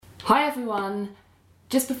Hi everyone!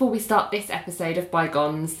 Just before we start this episode of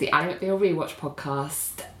Bygones, the Ally McBeal Rewatch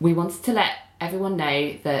podcast, we wanted to let everyone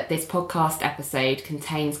know that this podcast episode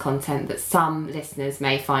contains content that some listeners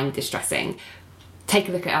may find distressing. Take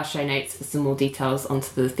a look at our show notes for some more details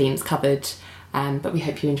onto the themes covered, but we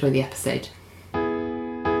hope you enjoy the episode.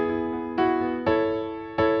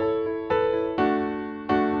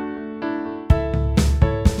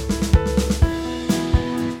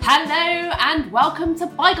 Hello and welcome to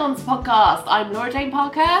Bygones podcast. I'm Laura Jane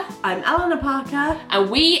Parker. I'm Eleanor Parker. And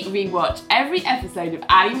we rewatch every episode of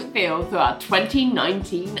Ally McBeal through our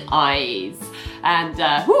 2019 eyes. And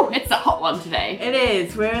it's a hot one today. It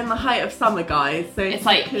is. We're in the height of summer, guys. So it's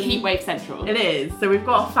like heatwave central. It is. So we've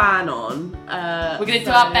got a fan on. We're going to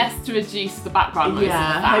do our best to reduce the background noise. Yeah,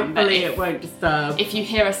 of the fan, hopefully it won't disturb. If you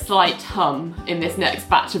hear a slight hum in this next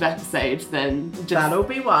batch of episodes, then just... That'll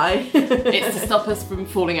be why. It's to stop us from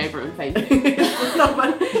falling over and fainting. It's so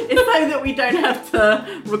that we don't have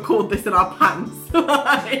to record this in our pants.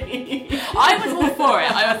 I was all for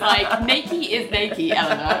it. I was like, nakey is nakey,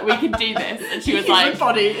 Eleanor. We can do this. And she was like... Your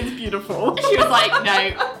body is beautiful. She was like,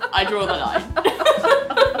 no, I draw the line.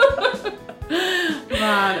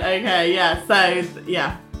 Man, okay, yeah, so,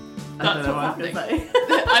 yeah. I don't know what I was going to say.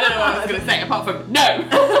 I don't know what I was going to say, apart from, no!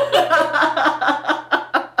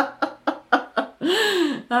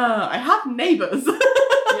 I have neighbours.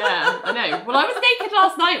 Yeah, I know. Well, I was naked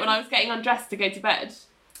last night when I was getting undressed to go to bed.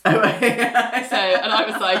 Oh, so, and I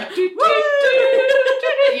was like,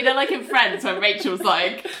 you know, like in Friends when Rachel's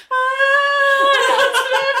like, baby,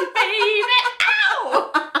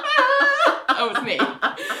 ow! Oh, it's me.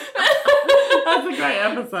 That's a great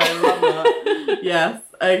episode, I love that. Yes,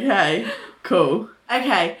 okay, cool.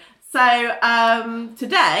 Okay, so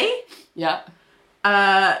today, yeah,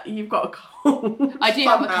 you've got a cold. I do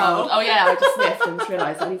have a cold. Oh yeah, I just sniffed and just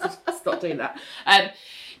realised I need to stop doing that.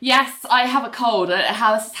 Yes, I have a cold. I don't know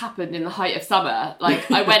how this has happened in the height of summer. Like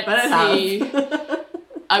I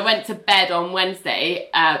went to bed on Wednesday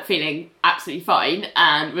feeling absolutely fine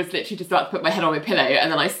and was literally just about to put my head on my pillow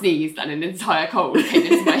and then I sneezed and an entire cold came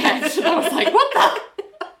into my head and I was like, what the?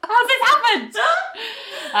 How's this happened?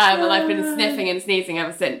 And I've been sniffing and sneezing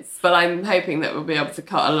ever since. But I'm hoping that we'll be able to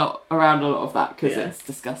cut around a lot of that because it's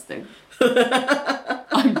disgusting.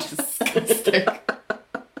 I'm disgusting.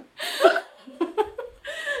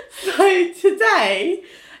 So today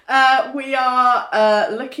we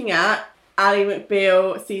are looking at Ally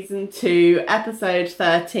McBeal Season 2, Episode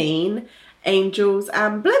 13, Angels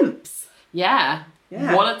and Blimps. Yeah.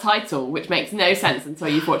 What a title, which makes no sense until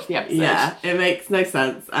you've watched the episode. Yeah, it makes no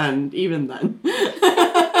sense, and even then.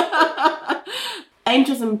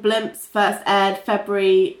 Angels and Blimps first aired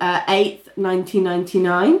February 8th,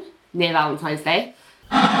 1999. Near Valentine's Day.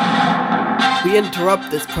 We interrupt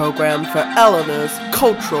this program for Eleanor's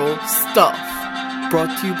Cultural Stuff,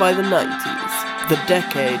 brought to you by the 90s, the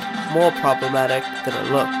decade more problematic than it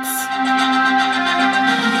looks.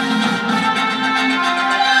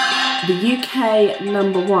 The UK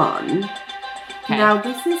number one. Okay. Now,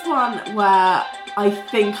 this is one where I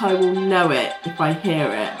think I will know it if I hear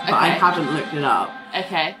it, but I haven't looked it up.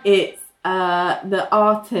 Okay. It's the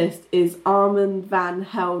artist is Armand Van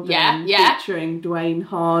Helden featuring Dwayne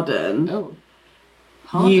Harden. Oh.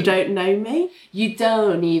 Harden. You don't know me? You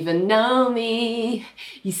don't even know me.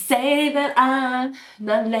 You say that I'm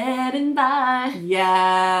not letting by.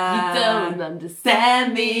 Yeah. You don't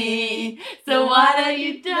understand me. So why don't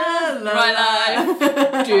you just my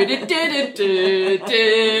life? Do do do do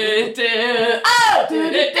do do. Oh,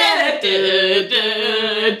 do do do do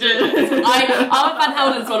do do. Armand Van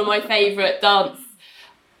Helden's one of my favourite dance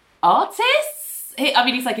artists.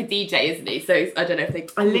 He's like a DJ, isn't he? So I don't know if they...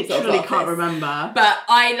 I literally can't remember. But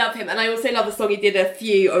I love him. And I also love the song he did I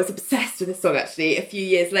was obsessed with this song, actually, a few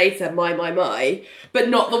years later, My. But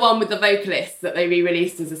not the one with the vocalists that they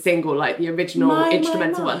re-released as a single, like the original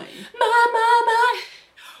instrumental one. My.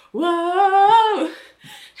 Whoa.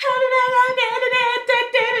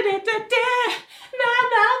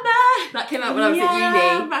 That came out when I was at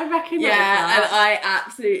uni. I recognise that. And I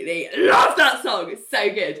absolutely love that song. It's so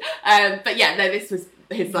good. But yeah, no, this was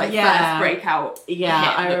his first breakout. Yeah,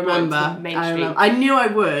 hit I remember. Mainstream. I knew I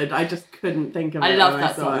would. I just couldn't think of it. I love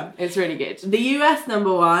that song. It's really good. The US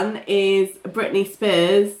number one is Britney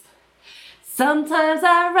Spears. Sometimes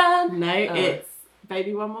I run. No, it's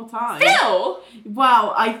Baby One More Time. Still?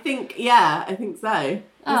 Well, I think so.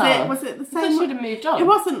 Was it the same? I should have moved on. It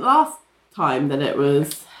wasn't last time that it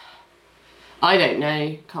was. I don't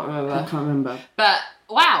know. Can't remember. I can't remember. But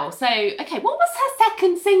wow. So okay, what was her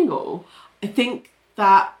second single? I think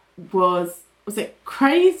that was it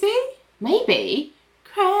Crazy? Maybe.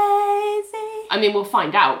 crazy. I mean, we'll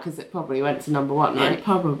find out because it probably went to number 1, right? Yeah,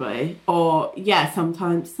 probably. Or,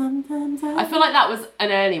 sometimes I feel like that was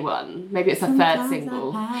an early one. Maybe it's a third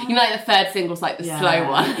single. You know, like the third single's like the slow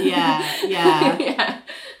one. Yeah. Yeah.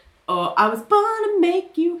 Or I was born to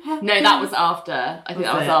make you happy. No, that was after. I think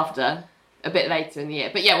that was after. A bit later in the year.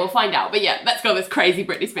 But yeah, we'll find out. But yeah, let's go on this crazy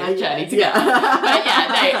Britney Spears journey together. But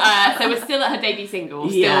yeah, no, so we're still at her debut single.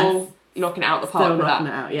 Still knocking it out the park with that. Still knocking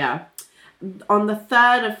it out, yeah. On the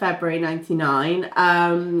 3rd of February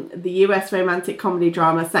 1999, the US romantic comedy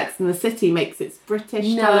drama Sex and the City makes its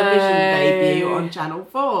British television debut on Channel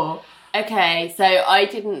 4. Okay, so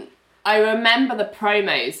I remember the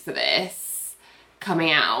promos for this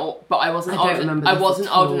coming out, but I wasn't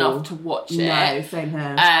old enough to watch it. No, same here.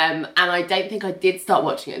 And I don't think I did start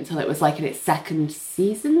watching it until it was like in its second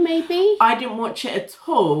season, maybe? I didn't watch it at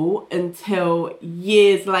all until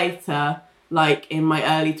years later. Like in my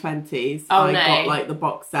early 20s, I got like the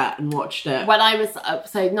box set and watched it. When I was,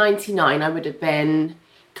 so 99, I would have been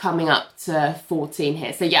coming up to 14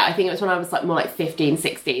 here. So yeah, I think it was when I was like more like 15,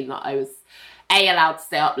 16 that I was allowed to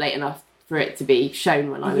stay up late enough for it to be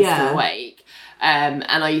shown when I was still awake. And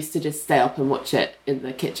I used to just stay up and watch it in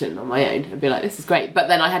the kitchen on my own and be like, this is great. But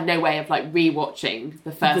then I had no way of like re-watching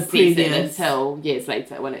the first season until years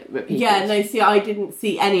later when it repeated. Yeah, no, see, I didn't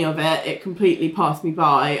see any of it. It completely passed me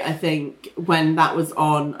by. I think when that was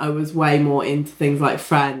on, I was way more into things like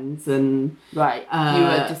Friends and... Right, you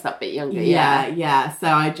were just that bit younger, Yeah, so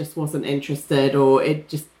I just wasn't interested, or it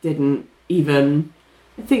just didn't even...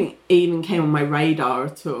 I think it even came on my radar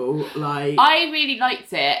at all. Like, I really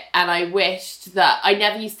liked it, and I wished that I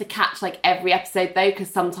never used to catch like every episode though,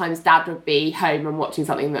 because sometimes Dad would be home and watching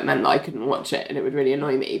something that meant that I couldn't watch it, and it would really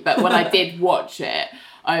annoy me. But when I did watch it,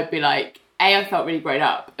 I would be like, A, I felt really grown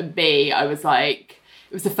up, and B, I was like,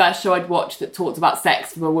 it was the first show I'd watched that talked about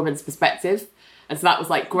sex from a woman's perspective. And so that was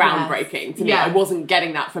like groundbreaking to me. I wasn't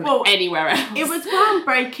getting that from anywhere else. It was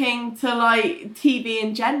groundbreaking to like TV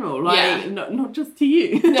in general, like not just to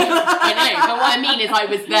you. No, I know, but what I mean is I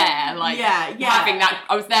was there, like having that.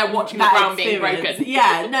 I was there watching the ground experience. Being broken.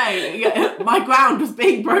 Yeah, no, my ground was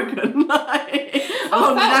being broken, like,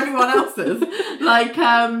 along with everyone else's. Like,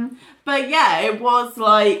 but yeah, it was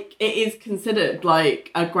like, it is considered like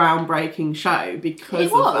a groundbreaking show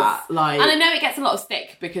because of that. Like, and I know it gets a lot of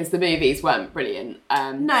stick because the movies weren't brilliant. No,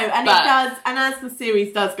 and it does, and as the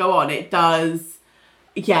series does go on, it does,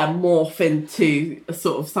 morph into a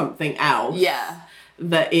sort of something else. Yeah.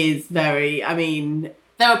 That is very, I mean...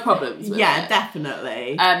 There were problems with it.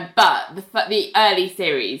 Definitely. But the early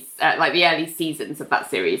series, like the early seasons of that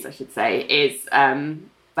series, I should say, is,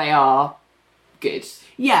 they are good.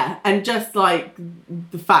 Yeah, and just like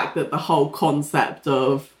the fact that the whole concept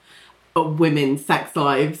of women's sex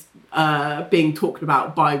lives being talked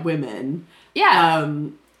about by women,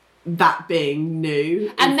 that being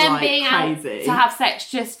new, and is then like being crazy. Out to have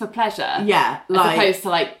sex just for pleasure, as opposed to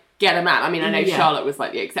like get a man. I mean, I know Charlotte was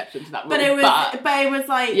like the exception to that rule, but it was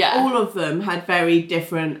like all of them had very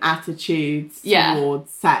different attitudes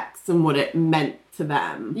towards sex and what it meant to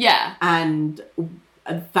them. Yeah, and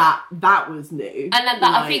that was new, and then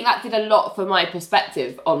I think that did a lot for my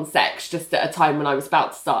perspective on sex just at a time when I was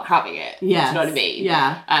about to start having it. Do you know what I mean?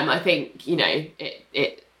 I think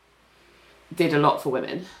it did a lot for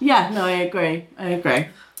women. No, I agree.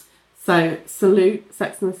 So salute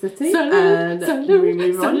Sex and the City.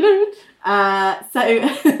 Salute. So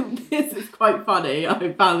this is quite funny.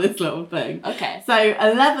 I found this little thing. Okay. So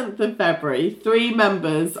 11th of February, 3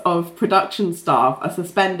 members of production staff are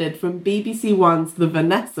suspended from BBC One's The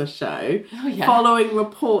Vanessa Show following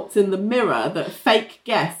reports in the Mirror that fake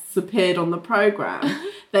guests appeared on the programme.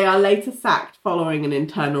 They are later sacked following an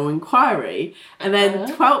internal inquiry. And then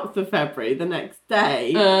 12th of February, the next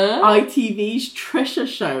day, ITV's Trisha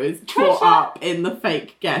show is caught up in the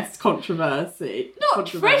fake guest controversy. Not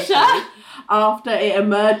Trisha! After it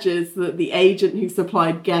emerges that the agent who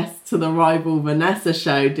supplied guests to the rival Vanessa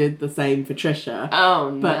show did the same for Trisha.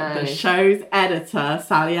 Oh, no. But the show's editor,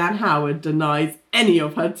 Sally Ann Howard, denies any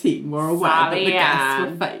of her team were aware that the guests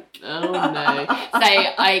were fake. Oh, no. So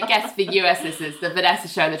I guess for US listeners, the Vanessa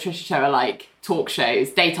show and the Trisha show are like talk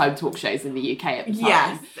shows, daytime talk shows in the UK at the time.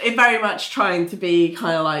 Yes, it very much trying to be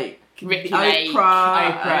kind of like Ricky Oprah.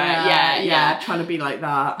 Yeah, trying to be like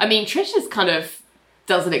that. I mean, Trisha's kind of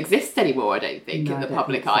doesn't exist anymore, I don't think, in the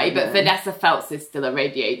public eye. But Vanessa Feltz is still a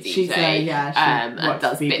radio DJ. She's and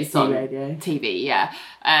does BBC bits on radio. TV,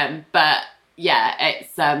 but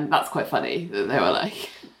it's that's quite funny that they were like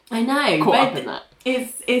I know caught up in that.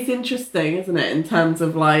 It's interesting, isn't it, in terms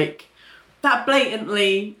of like that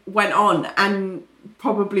blatantly went on and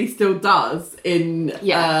probably still does in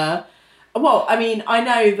Well, I mean, I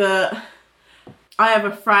know that I have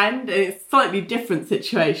a friend, and it's a slightly different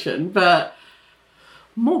situation, but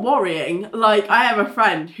more worrying. Like, I have a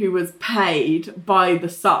friend who was paid by The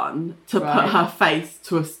Sun to put her face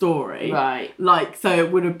to a story. Right. Like, so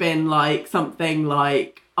it would have been like something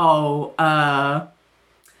like, I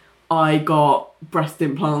got breast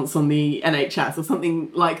implants on the NHS or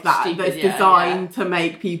something like that. Stupid, that's designed to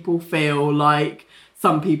make people feel like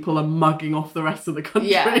some people are mugging off the rest of the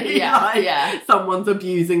country. Like, someone's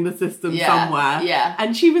abusing the system somewhere. Yeah.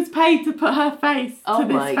 And she was paid to put her face to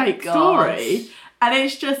this fake story. And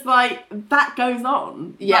it's just like, that goes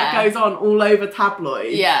on. Yeah. That goes on all over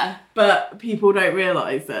tabloids. Yeah. But people don't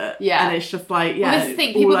realise it. Yeah. And it's just like, well, this is the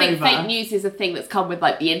thing. People think fake news is a thing that's come with,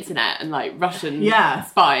 like, the internet and, like, Russian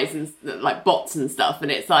spies and, like, bots and stuff.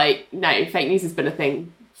 And it's like, no, fake news has been a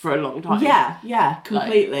thing for a long time. Yeah,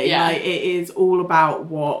 completely. Like, it is all about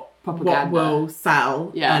what will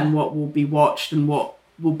sell and what will be watched and what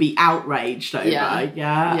will be outraged over.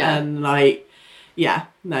 Yeah. And, like,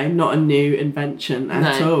 no, not a new invention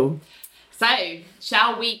at all. So,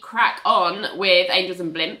 shall we crack on with Angels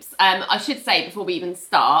and Blimps? I should say, before we even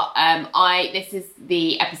start, this is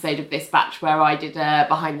the episode of this batch where I did a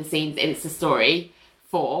behind-the-scenes Insta story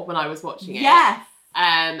for when I was watching it. Yes!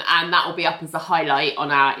 And that will be up as a highlight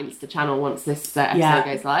on our Insta channel once this episode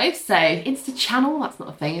goes live. So, Insta channel, that's not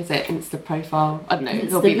a thing, is it? Insta profile? I don't know,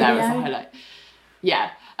 it'll be there as a highlight.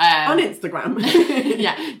 Yeah. On Instagram.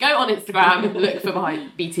 Go on Instagram, look for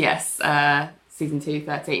behind BTS season 2,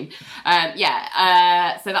 13. So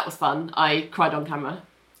that was fun. I cried on camera.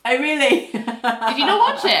 Oh, really? Did you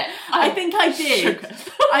not watch it? I think I did.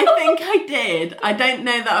 I did. I don't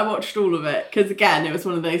know that I watched all of it, because again, it was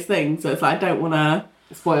one of those things, so it's like, I don't want to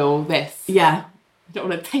spoil this. Yeah. I don't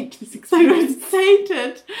want to taint this experience. So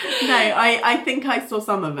tainted. No, I think I saw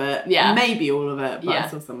some of it. Yeah. Maybe all of it, but I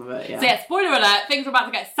saw some of it, So spoiler alert, things are about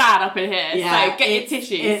to get sad up in here. Yeah, so get your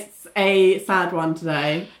tissues. It's a sad one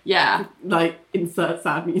today. Yeah. Like, insert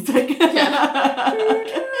sad music. Yeah.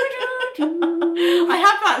 I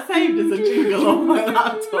have that saved as a jingle on my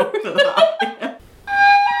laptop for that.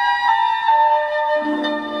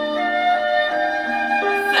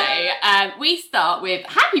 We start with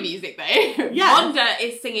happy music though. Yes. Wanda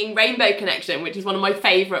is singing Rainbow Connection, which is one of my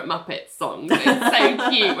favourite Muppets songs. It's so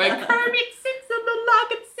cute when Kermit sits on the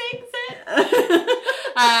log and sings it.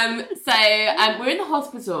 We're in the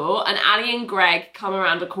hospital and Ali and Greg come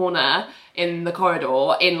around a corner in the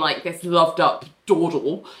corridor in like this loved up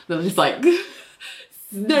dawdle. They're just like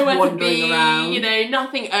nowhere to be, around. You know,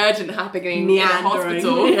 nothing urgent happening in the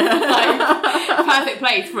hospital. Like, perfect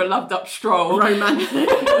place for a loved up stroll. Romantic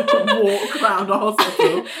walk around a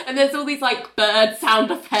hospital. And there's all these like bird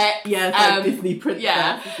sound effects. Yeah, it's like Disney princess.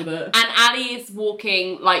 Yeah. Isn't it? And Ali is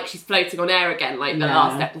walking like she's floating on air again, like the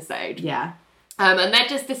last episode. Yeah. And they're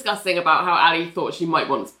just discussing about how Ali thought she might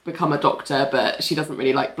want to become a doctor, but she doesn't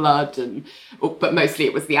really like blood, but mostly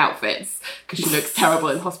it was the outfits, because she looks terrible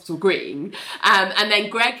in hospital green. And then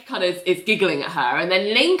Greg kind of is giggling at her, and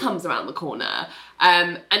then Ling comes around the corner,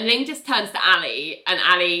 and Ling just turns to Ali, and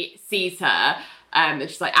Ali sees her, and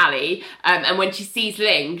she's like, Ali, and when she sees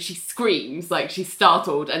Ling, she screams, like she's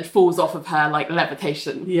startled, and falls off of her like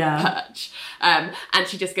levitation perch. And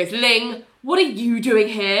she just goes, Ling, what are you doing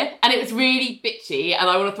here? And it was really bitchy, and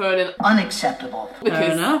I want to throw in an unacceptable.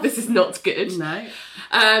 Because this is not good. No.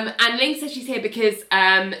 And Ling says she's here because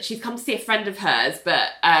she's come to see a friend of hers, but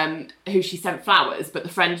who she sent flowers, but the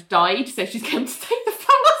friend died, so she's come to take the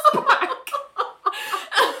flowers back.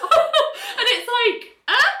 And it's like,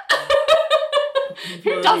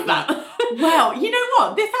 who does that? Well, you know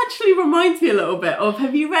what? This actually reminds me a little bit of,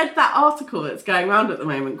 have you read that article that's going around at the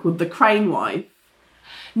moment called The Crane Wife?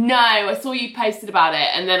 No, I saw you posted about it,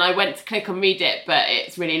 and then I went to click and read it, but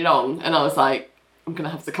it's really long, and I was like, I'm going to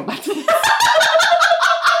have to come back to this.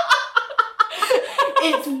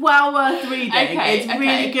 It's well worth reading. It's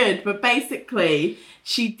really good, but basically,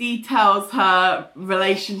 she details her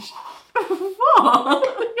relationship... What?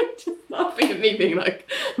 You're just laughing at me being like,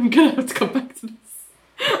 I'm going to have to come back to this.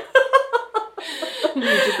 You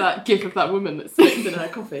did that gif of that woman that spits in her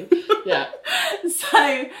coffee. Yeah.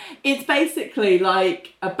 So it's basically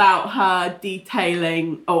like about her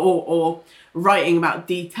detailing or writing about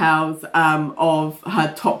details of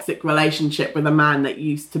her toxic relationship with a man that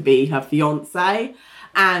used to be her fiance.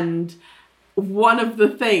 And one of the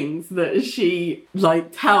things that she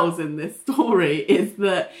like tells in this story is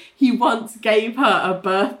that he once gave her a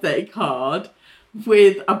birthday card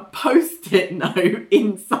with a post-it note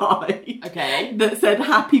inside that said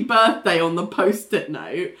happy birthday on the post-it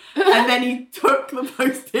note, and then he took the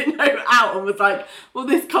post-it note out and was like, well,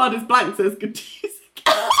 this card is blank, so it's good to use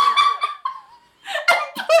again.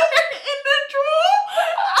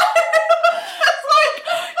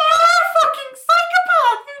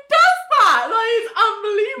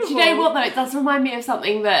 it does remind me of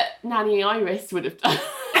something that Nanny Iris would have done.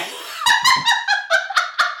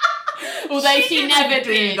 Although she never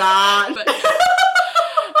did that. But,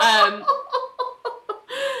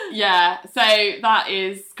 yeah, so that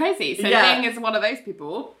is crazy. So Ling is one of those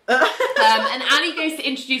people. And Annie goes to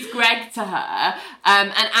introduce Greg to her.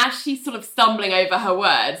 And as she's sort of stumbling over her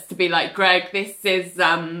words to be like, Greg, this is...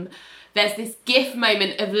 there's this GIF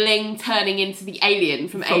moment of Ling turning into the alien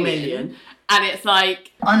from Alien. And it's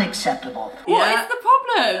like... Unacceptable. What is the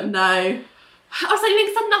problem? No. I was like,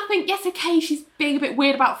 Ling's done nothing. Yes, okay, she's being a bit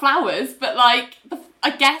weird about flowers, but like, I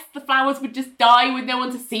guess the flowers would just die with no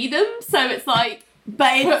one to see them. So it's like...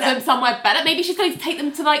 But put them somewhere better. Maybe she's going to take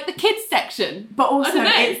them to like the kids section. But also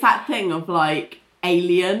it's that thing of like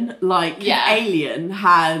Alien. Like Alien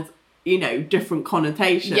has, you know, different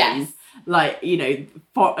connotations. Yes. Like, you know,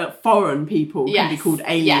 foreign people can be called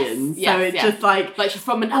aliens. So it's just like she's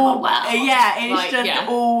from another world. Yeah, it's just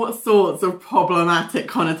all sorts of problematic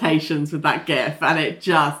connotations with that GIF, and it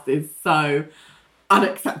just is so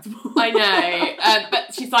unacceptable. I know.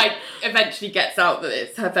 But she's like, eventually gets out that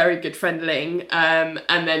it's her very good friend Ling. And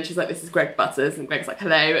then she's like, this is Greg Butters. And Greg's like,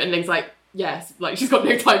 hello. And Ling's like, yes. Like, she's got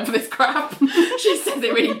no time for this crap. She says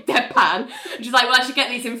it really deadpan. And she's like, well, I should get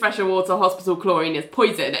these in fresher water. Hospital chlorine is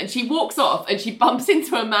poison. And she walks off and she bumps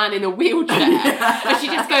into a man in a wheelchair. And she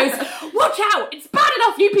just goes, watch out. It's bad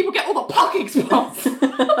enough you people get all the parking spots. And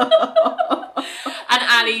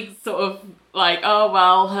Annie sort of like, oh,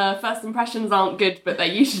 well, her first impressions aren't good, but they're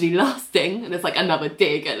usually lasting. And it's like another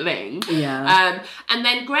dig at Ling. Yeah. And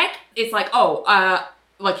then Greg is like,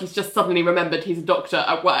 like he's just suddenly remembered he's a doctor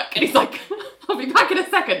at work. And he's like, I'll be back in a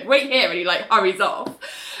second. Wait here. And he like hurries off.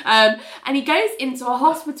 And he goes into a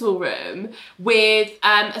hospital room with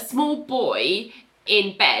a small boy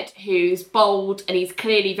in bed who's bald and he's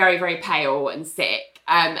clearly very, very pale and sick.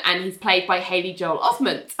 And he's played by Haley Joel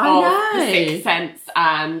Osment of The Sixth Sense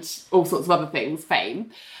and all sorts of other things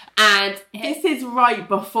fame. And this is right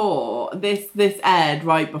before this aired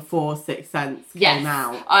right before Sixth Sense came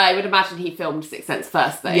out. I would imagine he filmed Sixth Sense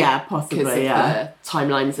first, though. Yeah, possibly. Because of the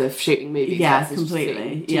timelines of shooting movies. Yeah, versus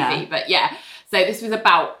completely. TV. Yeah, but yeah, so this was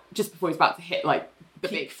about just before he was about to hit like the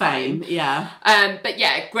big fame. Yeah. But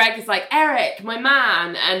yeah, Greg is like, Eric, my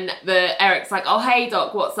man, and Eric's like, oh hey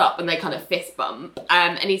doc, what's up? And they kind of fist bump.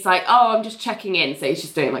 And he's like, oh, I'm just checking in. So he's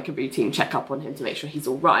just doing like a routine checkup on him to make sure he's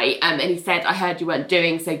all right. And he said, I heard you weren't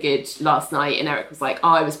doing so good last night. And Eric was like, oh,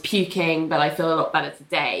 I was puking, but I feel a lot better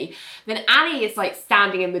today. Then Annie is like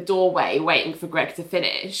standing in the doorway waiting for Greg to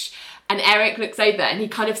finish. And Eric looks over and he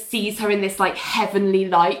kind of sees her in this like heavenly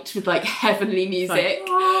light with like heavenly music.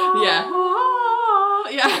 Like, yeah.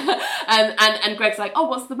 And Greg's like, oh,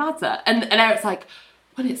 what's the matter? And Eric's like,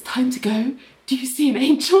 when it's time to go, do you see an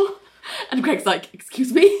angel? And Greg's like,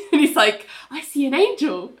 excuse me? And he's like, I see an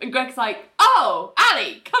angel. And Greg's like, oh,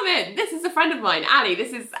 Ali, come in. This is a friend of mine, Ali.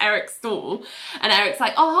 This is Eric's stall. And Eric's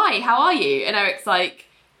like, oh, hi, how are you? And Eric's like,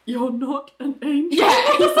 you're not an angel.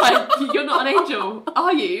 Yeah, he's like, you're not an angel,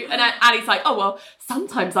 are you? And Ali's like, oh, well,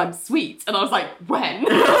 sometimes I'm sweet. And I was like, when?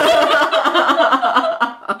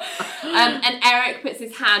 And Eric puts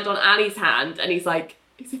his hand on Ali's hand and he's like,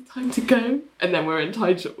 is it time to go? And then we're in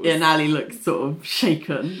titles. Yeah, and Ali looks sort of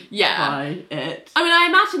shaken by it. I mean, I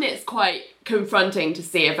imagine it's quite confronting to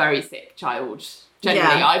see a very sick child,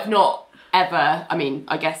 generally. Yeah. I've not ever, I mean,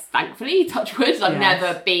 I guess thankfully, touch wood, I've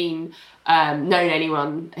never been... known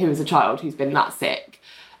anyone who was a child who's been that sick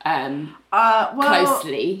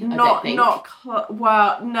closely. Not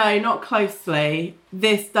closely.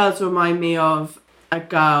 This does remind me of a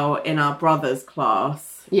girl in our brother's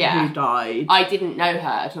class who died. I didn't know her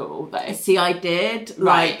at all, though. See, I did,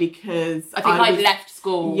 right? Because I think I'd left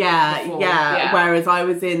school. Yeah. Whereas I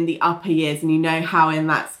was in the upper years, and you know how in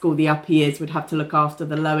that school the upper years would have to look after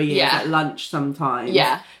the lower years at lunch sometimes.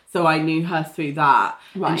 Yeah. So I knew her through that.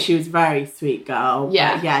 Right. And she was a very sweet girl.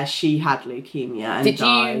 Yeah. But yeah, she had leukemia and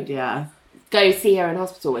died. Did you go see her in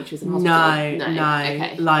hospital when she was in hospital? No.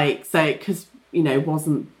 Okay. Like, so, because, you know,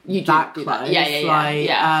 wasn't that close.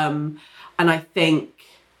 Yeah. And I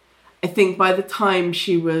think by the time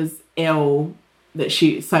she was ill,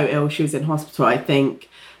 she was in hospital, I think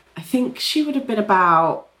she would have been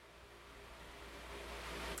about,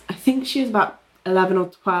 she was about 11 or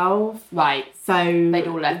 12. Right. So they'd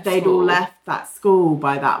all left that school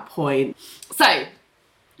by that point. So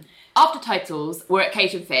after titles, we're at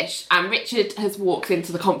Cajun Fish and Richard has walked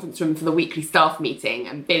into the conference room for the weekly staff meeting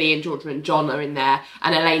and Billy and Georgia and John are in there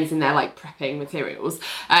and Elaine's in there like prepping materials.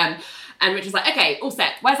 And Richard's like, okay, all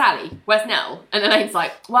set. Where's Ali? Where's Nell? And Elaine's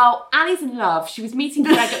like, well, Ali's in love. She was meeting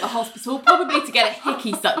Greg at the hospital, probably to get a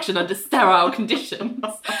hickey suction under sterile conditions.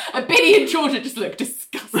 And Billy and Georgia just look disgusted.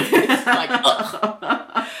 disgusting. It's like,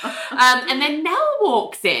 ugh. And then Nell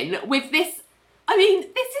walks in with this, I mean,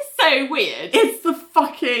 this is so weird. It's the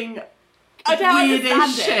fucking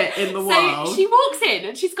weirdest shit in the world. So she walks in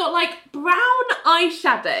and she's got like brown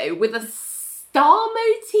eyeshadow with a star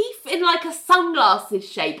motif in like a sunglasses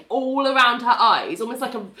shape all around her eyes, almost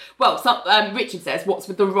like Richard says, what's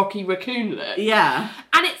with the Rocky Raccoon look? Yeah.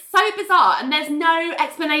 And it's so bizarre, and there's no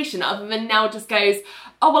explanation other than Nell just goes,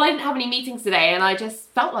 oh, well, I didn't have any meetings today and I just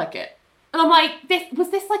felt like it. And I'm like, was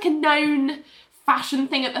this like a known fashion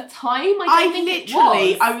thing at the time?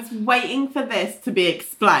 I was waiting for this to be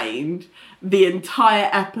explained the entire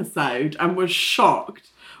episode and was shocked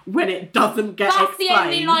when it doesn't get explained. That's the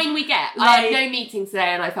only line we get. I had no meetings today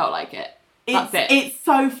and I felt like it. That's it. It's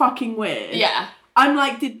so fucking weird. Yeah. I'm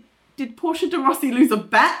like, did Portia de Rossi lose a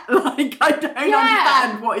bet? Like, I don't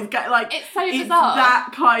understand what is going... Like, it's so bizarre. It's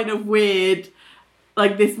that kind of weird...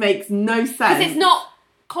 Like, this makes no sense. Because it's not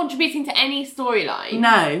contributing to any storyline.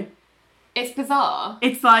 No. It's bizarre.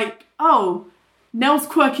 It's like, oh, Nell's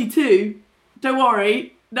quirky too. Don't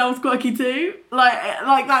worry, Nell's quirky too.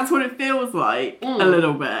 Like that's what it feels like a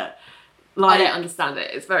little bit. Like, I don't understand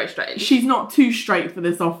it. It's very strange. She's not too straight for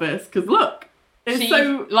this office because look, she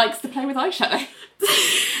likes to play with eyeshadow.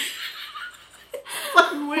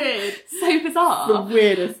 So weird. So bizarre. The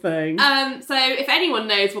weirdest thing. So if anyone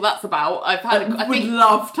knows what that's about, I would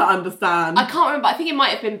love to understand. I can't remember. I think it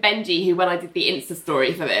might have been Benji who, when I did the Insta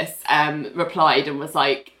story for this, replied and was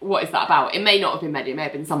like, "What is that about?" It may not have been Benji. It may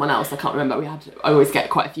have been someone else. I can't remember. I always get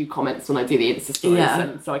quite a few comments when I do the Insta stories,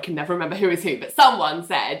 and so I can never remember who is who. But someone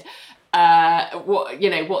said,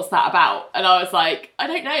 what's that about? And I was like, I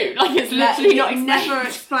don't know. Like, it's literally not explained. Never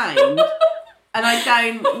explained. And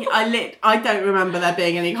I don't remember there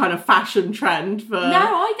being any kind of fashion trend for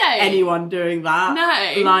anyone doing that.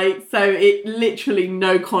 No. Like, so it literally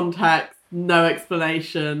no context, no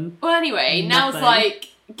explanation. Well, anyway, Nell's like,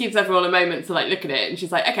 gives everyone a moment to like look at it, and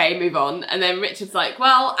she's like, okay, move on. And then Richard's like,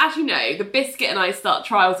 well, as you know, the Biscuit and I start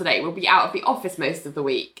trial today. We'll be out of the office most of the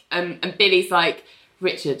week. And Billy's like,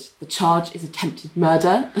 Richard, the charge is attempted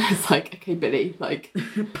murder. It's like, okay, Billy, like...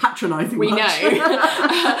 patronising we know.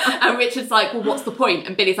 And Richard's like, well, what's the point?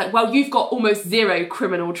 And Billy's like, well, you've got almost zero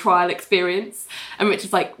criminal trial experience. And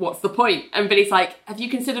Richard's like, what's the point? And Billy's like, have you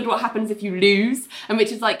considered what happens if you lose? And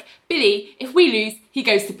Richard's like, Billy, if we lose, he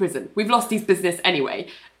goes to prison. We've lost his business anyway.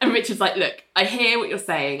 And Richard's like, look, I hear what you're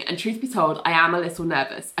saying, and truth be told, I am a little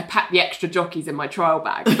nervous. I packed the extra jockeys in my trial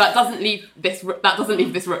bag. That doesn't leave this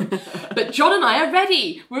room. But John and I are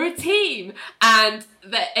ready. We're a team. And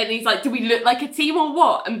he's like, do we look like a team or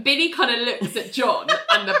what? And Billy kind of looks at John,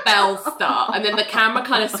 and the bells start, and then the camera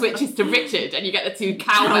kind of switches to Richard, and you get the two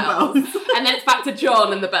cowbells. And then it's back to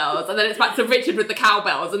John and the bells, and then it's back to Richard with the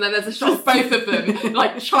cowbells, and then there's a shot of both of them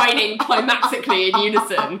like chiming climactically in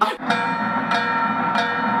unison.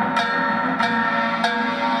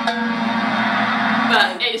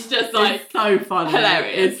 But it's just like, it's so funny.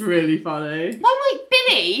 Hilarious. It's really funny. I'm like,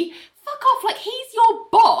 Billy, fuck off. Like, he's your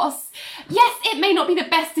boss. Yes, it may not be the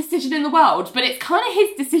best decision in the world, but it's kind of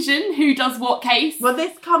his decision who does what case. Well,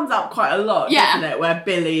 this comes up quite a lot, doesn't it? Where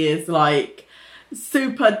Billy is like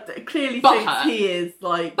super clearly thinks he is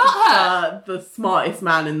like the smartest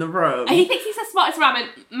man in the room. And he thinks he's the smartest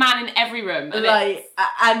man in every room. And like,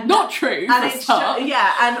 and not true. And it's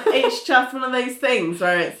and it's just one of those things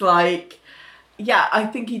where it's like, yeah, I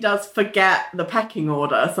think he does forget the pecking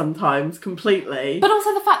order sometimes completely. But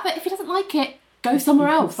also the fact that if he doesn't like it, go somewhere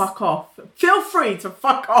else. Fuck off. Feel free to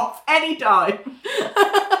fuck off anytime.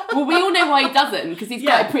 Well, we all know why he doesn't, because he's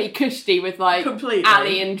got it pretty cushy with like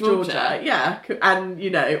Ali and Georgia. Yeah, and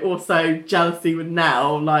also jealousy with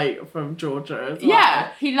Nell, like from Georgia as well.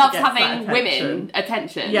 Yeah, he loves having women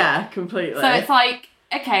attention. Yeah, completely. So it's like,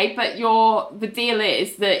 okay, but the deal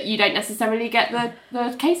is that you don't necessarily get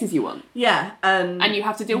the cases you want. Yeah, and you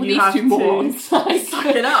have to deal with these two morons. Suck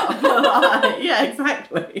it up. Yeah,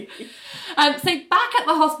 exactly. So back at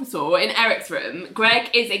the hospital in Eric's room, Greg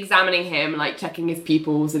is examining him, like checking his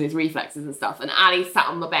pupils and his reflexes and stuff, and Ali's sat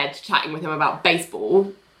on the bed chatting with him about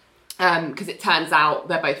baseball. Because it turns out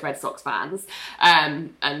they're both Red Sox fans,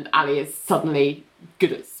 and Ali is suddenly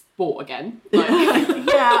good at sport again. Like,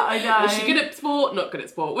 yeah, I know. Is she good at sport? Not good at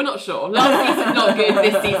sport. We're not sure. Last season not good.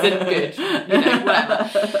 This season good. Whatever.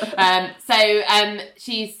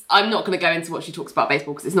 I'm not going to go into what she talks about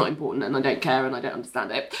baseball because it's not important and I don't care and I don't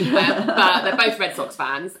understand it. But they're both Red Sox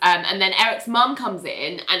fans. And then Eric's mum comes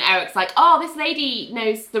in and Eric's like, oh, this lady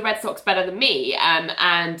knows the Red Sox better than me. And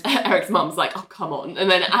Eric's mum's like, oh, come on.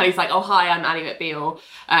 And then Ali's like, oh, hi, I'm Ally McBeal.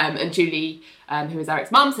 And Julie who is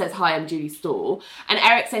Eric's mum, says, hi, I'm Julie Stahl. And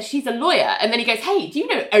Eric says she's a lawyer. And then he goes, hey, do you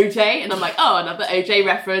know OJ? And I'm like, oh, another OJ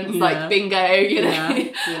reference, like bingo, you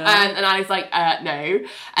know. And Ali's like, no.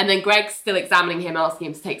 And then Greg's still examining him, asking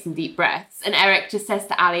him to take some deep breaths. And Eric just says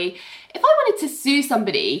to Ali, if I wanted to sue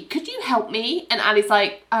somebody, could you help me? And Ali's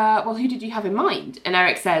like, well, who did you have in mind? And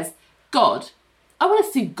Eric says, God. I want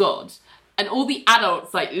to sue God. And all the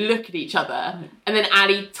adults like look at each other, and then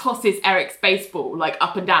Ali tosses Eric's baseball like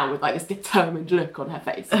up and down with like this determined look on her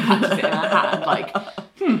face and catches it in her hand, like,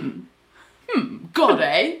 God,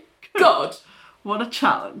 eh? God. What a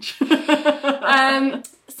challenge. So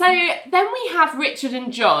then we have Richard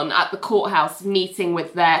and John at the courthouse meeting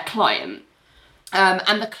with their client,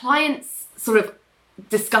 and the client's sort of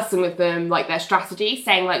discussing with them like their strategy,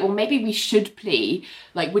 saying like, well, maybe we should plea,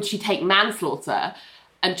 like, would she take manslaughter?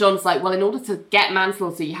 And John's like, well, in order to get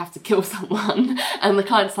manslaughter, you have to kill someone. And the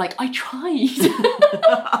client's like, I tried.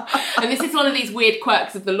 And this is one of these weird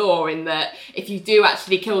quirks of the law, in that if you do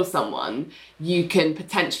actually kill someone, you can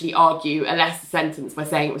potentially argue a lesser sentence by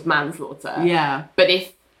saying it was manslaughter. Yeah. But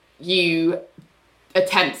if you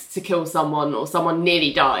attempt to kill someone, or someone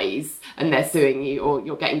nearly dies and they're suing you, or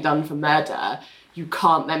you're getting done for murder, you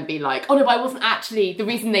can't then be like, oh no, but I wasn't actually, the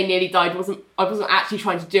reason they nearly died I wasn't actually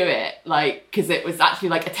trying to do it, like, because it was actually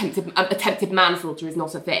like attempted manslaughter is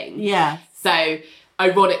not a thing. Yeah. So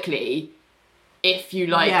ironically, if you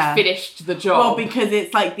finished the job, well, because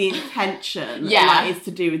it's like the intention, like, it's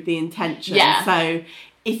to do with the intention. Yeah. So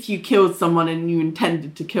if you killed someone and you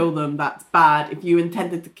intended to kill them, that's bad. If you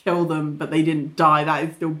intended to kill them but they didn't die, that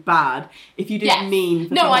is still bad. If you didn't mean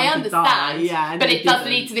for someone I understand. To die, but it does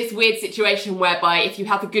lead to this weird situation whereby if you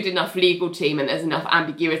have a good enough legal team and there's enough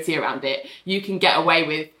ambiguity around it, you can get away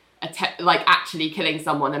with actually killing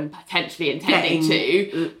someone and potentially intending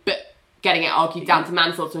to, but getting it argued down to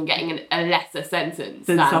manslaughter and getting a lesser sentence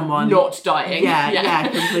than someone not dying. Yeah,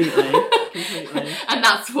 completely. And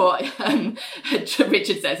that's what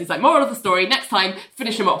Richard says. He's like, moral of the story, next time,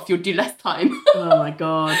 finish him off, you'll do less time. Oh my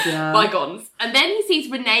God, yeah. Bygones. And then he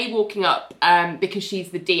sees Renee walking up because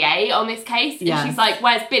she's the DA on this case. And she's like,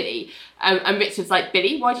 where's Billy? And Richard's like,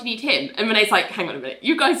 Billy, why do you need him? And Renee's like, hang on a minute,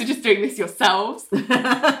 you guys are just doing this yourselves?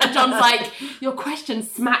 And John's like, your question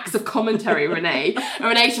smacks of commentary, Renee. And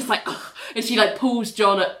Renee's just like, ugh. And she like pulls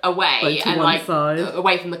John away and like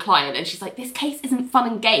away from the client. And she's like, this case isn't fun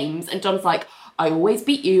and games. And John's like, I always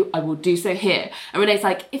beat you, I will do so here. And Renee's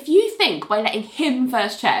like, if you think by letting him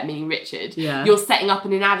first chair, meaning Richard, you're setting up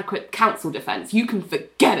an inadequate counsel defence, you can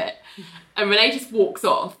forget it. And Renee just walks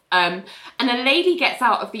off. And a lady gets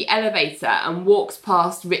out of the elevator and walks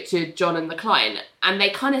past Richard, John and the client. And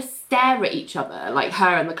they kind of stare at each other, like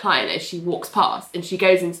her and the client, as she walks past. And she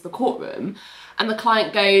goes into the courtroom. And the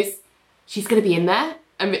client goes, she's going to be in there?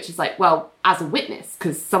 And Richard's like, well, as a witness,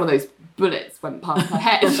 because some of those bullets went past her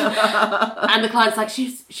head. And the client's like,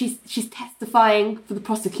 she's testifying for the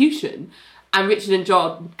prosecution. And Richard and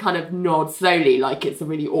John kind of nod slowly, like it's a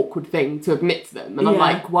really awkward thing to admit to them. And I'm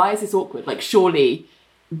like, why is this awkward? Like, surely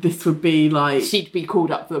this would be like, she'd be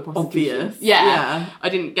called up for the prosecution. Obvious. Yeah. I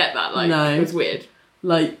didn't get that. Like, no. It was weird.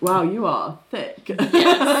 Like, wow, you are thick.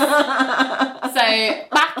 Yes. So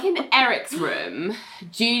back in Eric's room,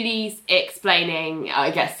 Julie's explaining,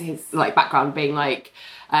 I guess, his like background being like,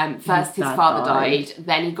 first his father died,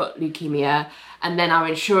 then he got leukemia, and then our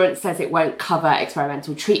insurance says it won't cover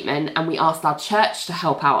experimental treatment, and we asked our church to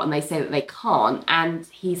help out, and they say that they can't, and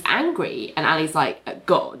he's angry. And Ali's like, at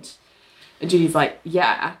God. And Julie's like,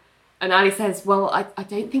 yeah. And Ali says, well, I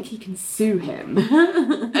don't think he can sue him.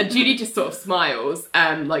 And Julie just sort of smiles,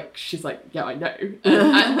 like, she's like, yeah, I know.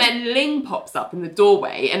 And then Ling pops up in the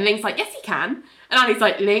doorway, and Ling's like, yes, he can. And Ali's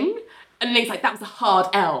like, Ling? And Ling's like, that was a hard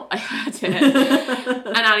L, I heard it.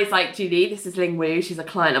 And Ali's like, Julie, this is Ling Wu, she's a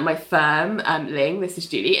client of my firm. Ling, this is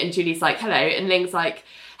Julie. And Julie's like, hello. And Ling's like,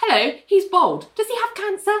 hello, he's bald. Does he have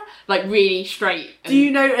cancer? Like, really straight. Do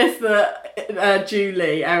you notice that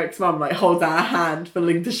Julie, Eric's mum, like, holds out her hand for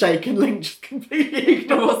Ling to shake, and Ling just completely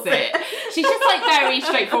ignores it? She's just, like, very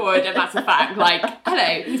straightforward and matter of fact, like,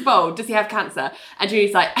 hello, he's bald. Does he have cancer? And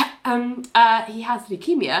Julie's like, he has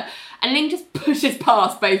leukemia. And Ling just pushes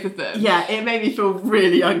past both of them. Yeah, it made me feel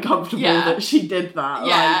really uncomfortable that she did that.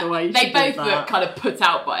 Yeah, like, the way she they did both that. look kind of put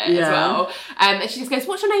out by it as well. And she just goes,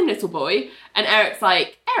 what's your name, little boy? And Eric's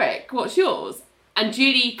like, Eric, what's yours? And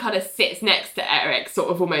Julie kind of sits next to Eric, sort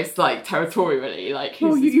of almost like territorially, like,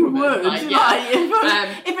 who's this you woman? would. Like,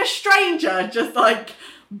 if a stranger just like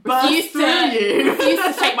burst through you, refused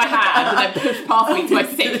to shake my hand and then push past me to my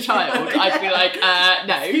sick child, I'd be like,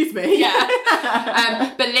 no. Excuse me.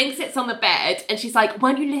 Yeah. But Ling sits on the bed and she's like,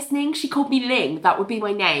 weren't you listening? She called me Ling. That would be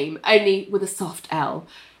my name, only with a soft L.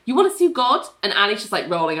 you want to sue God? And Ali's just like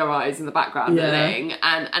rolling her eyes in the background at Ling.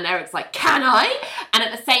 And Eric's like, can I? And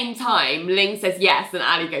at the same time, Ling says yes, and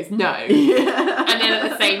Ali goes, no. And then at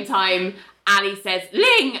the same time, Ali says,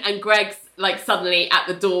 Ling! And Greg's like suddenly at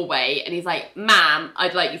the doorway, and he's like, ma'am,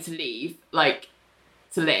 I'd like you to leave. Like,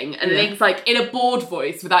 to Ling. And Ling's like, in a bored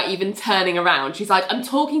voice, without even turning around, she's like, I'm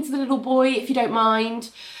talking to the little boy, if you don't mind.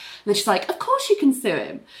 And then she's like, of course you can sue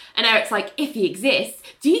him. And Eric's like, if he exists,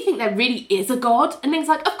 do you think there really is a God? And Ling's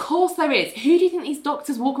like, of course there is. Who do you think these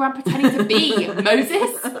doctors walk around pretending to be?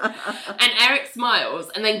 Moses? And Eric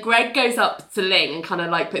smiles. And then Greg goes up to Ling and kind of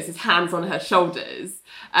like puts his hands on her shoulders.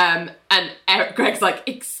 And Greg's like,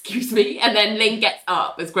 excuse me? And then Ling gets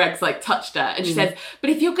up as Greg's like touched her. And she says, but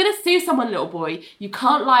if you're going to sue someone, little boy, you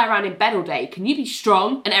can't lie around in bed all day. Can you be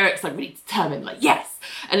strong? And Eric's like really determined, like, yes.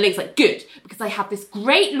 And Ling's like, good, because I have this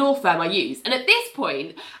great law firm I use. And at this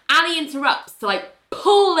point, Ali interrupts to like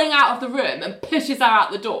pull Ling out of the room and pushes her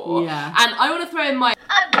out the door. Yeah. And I want to throw in my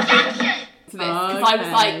objection to this, because I was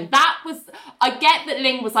like, I get that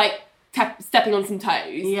Ling was like, stepping on some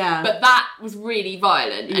toes, but that was really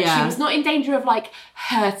violent, and she was not in danger of like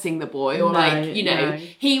hurting the boy or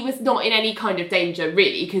he was not in any kind of danger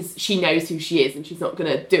really, because she knows who she is and she's not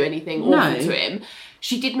going to do anything awful to him.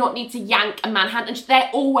 She did not need to yank a manhunt, and they're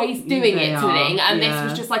always doing it to Ling, and this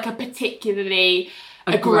was just like a particularly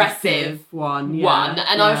aggressive one,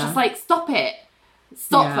 and I was just like, stop it.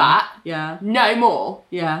 Stop that. Yeah. No more.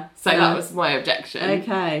 Yeah. So that was my objection.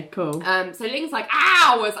 Okay, cool. So Ling's like,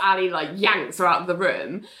 ow, as Ali like yanks her out of the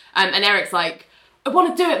room. And Eric's like, I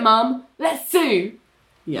want to do it, Mum. Let's sue.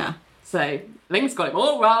 Yeah. So Ling's got him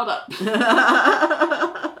all riled up.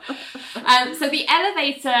 So the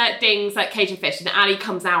elevator dings at Cajun Fish, and Ali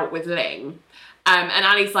comes out with Ling. And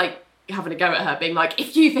Ali's like, having a go at her, being like,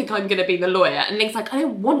 if you think I'm going to be the lawyer. And Ling's like, I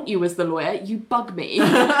don't want you as the lawyer, you bug me.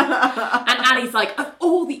 And Ali's like, of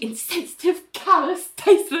all the insensitive, callous,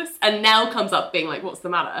 tasteless. And Nell comes up being like, what's the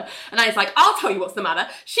matter? And Ali's like, I'll tell you what's the matter.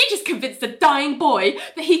 She just convinced a dying boy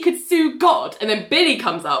that he could sue God. And then Billy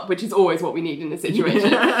comes up, which is always what we need in this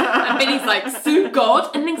situation. And Billy's like, sue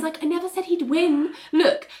God? And Ling's like, I never said he'd win.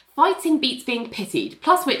 Look, fighting beats being pitied,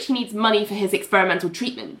 plus which he needs money for his experimental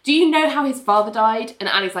treatment. Do you know how his father died? And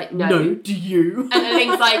Ali's like, no. Do you? And then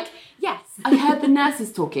Ling's like, yes, I heard the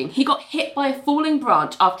nurses talking. He got hit by a falling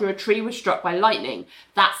branch after a tree was struck by lightning.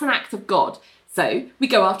 That's an act of God. So we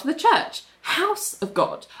go after the church. House of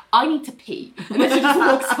God. I need to pee. And then she just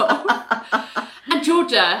walks off. And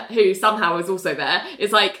Georgia, who somehow is also there,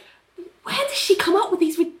 is like, where does she come up with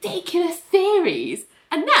these ridiculous theories?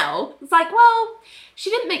 And Nell was like, well, she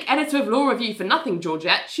didn't make editor of Law Review for nothing,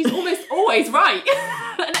 Georgette. She's almost always right.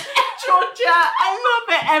 Georgia, I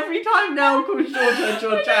love it every time Nell calls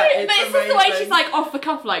Georgia. It's just the way she's like off the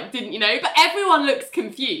cuff, like, didn't you know? But everyone looks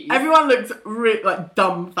confused. Everyone looks like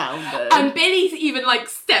dumbfounded. And Billy even like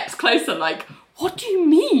steps closer, like, what do you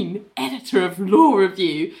mean, editor of Law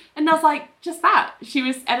Review? And I was like, just that. She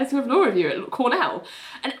was editor of Law Review at Cornell.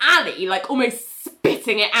 And Ali, like, almost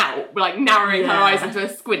spitting it out, like narrowing her eyes into a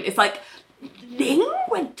squint. It's like, Ling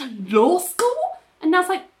went to law school? And I was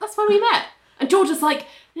like, that's when we met. And Georgia's like,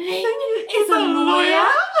 Ling is a lawyer?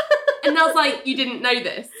 And I was like, you didn't know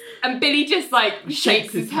this. And Billy just like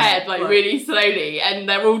shakes his head like really slowly, and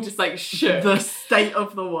they're all just like shook. The state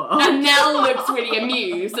of the world. And Nell looks really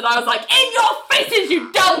amused, and I was like, in your faces,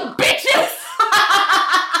 you dumb bitches!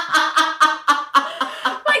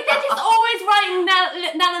 Like, they're just always writing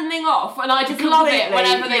Nell and Ling off, and I just love it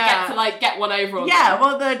whenever they get to like get one over on them.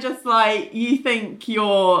 Well, they're just like, you think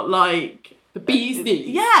you're like the bee's knees.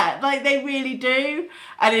 Yeah, like they really do.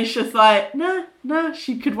 And it's just like, no,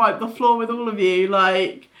 she could wipe the floor with all of you,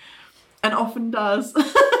 like, and often does.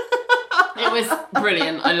 It was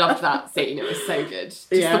brilliant. I loved that scene. It was so good. Just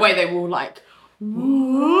the way they were all like,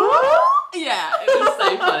 what? Yeah, it was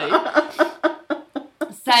so funny.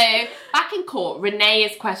 So, back in court, Renee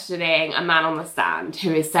is questioning a man on the stand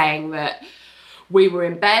who is saying that we were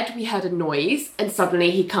in bed, we heard a noise, and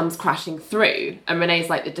suddenly he comes crashing through. And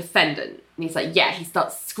Renee's like, the defendant. And he's like, yeah, he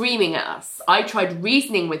starts screaming at us. I tried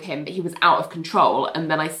reasoning with him, but he was out of control. And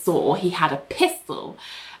then I saw he had a pistol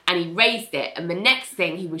and he raised it. And the next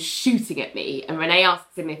thing, he was shooting at me. And Renee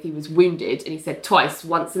asks him if he was wounded. And he said twice,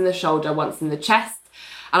 once in the shoulder, once in the chest.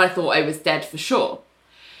 And I thought I was dead for sure.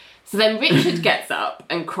 So then Richard gets up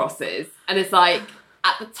and crosses and is like,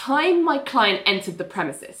 at the time my client entered the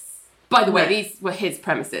premises. By the way, these were his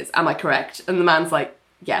premises. Am I correct? And the man's like,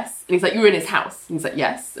 yes. And he's like, you were in his house. And he's like,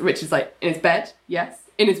 yes. And Richard's like, in his bed? Yes.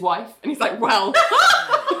 In his wife? And he's like, well.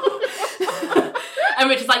 And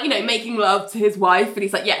Richard's like, making love to his wife. And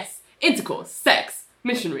he's like, yes. Intercourse, sex,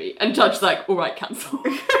 missionary. And Judge's like, all right, cancel.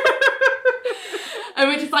 And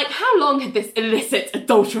we're just like, how long had this illicit,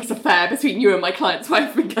 adulterous affair between you and my client's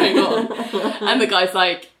wife been going on? And the guy's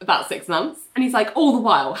like, about 6 months. And he's like, all the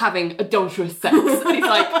while having adulterous sex. And he's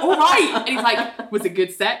like, all right. And he's like, was it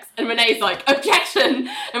good sex? And Renee's like, objection.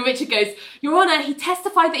 And Richard goes, Your Honour, he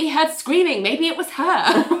testified that he heard screaming. Maybe it was her.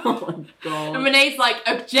 Oh my God. And Renee's like,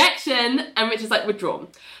 objection. And Richard's like, withdrawn.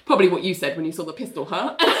 Probably what you said when you saw the pistol,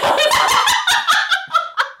 huh?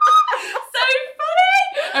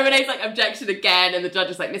 And Renee's like, objection again. And the judge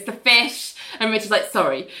is like, Mr. Fish. And Richard's like,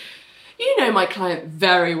 sorry. You know my client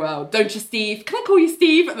very well, don't you, Steve? Can I call you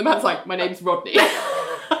Steve? And the man's like, my name's Rodney.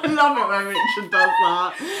 I love it when Richard does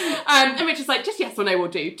that. And Richard's like, just yes or no will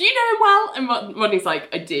do. Do you know him well? And Rodney's like,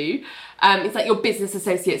 I do. He's like, you're business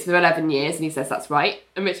associates for 11 years. And he says, that's right.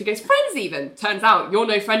 And Richard goes, friends even. Turns out you're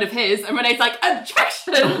no friend of his. And Renee's like,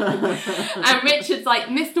 objection. And Richard's like,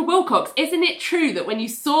 Mr. Wilcox, isn't it true that when you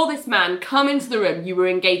saw this man come into the room, you were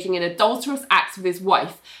engaging in adulterous acts with his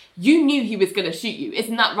wife? You knew he was going to shoot you.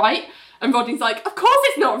 Isn't that right? And Rodney's like, of course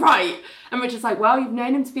it's not right. And Richard's like, well, you've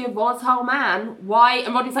known him to be a volatile man. Why?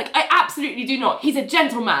 And Rodney's like, I absolutely do not. He's a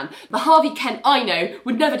gentleman. The Harvey Kent I know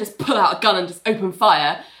would never just pull out a gun and just open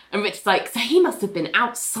fire. And Richard's like, so he must have been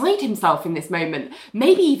outside himself in this moment.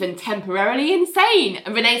 Maybe even temporarily insane.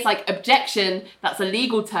 And Renee's like, objection, that's a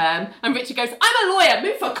legal term. And Richard goes, I'm a lawyer,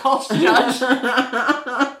 move for cost, judge.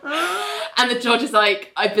 And the judge is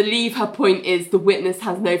like, I believe her point is the witness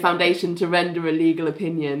has no foundation to render a legal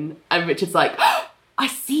opinion. And Richard's like, oh, I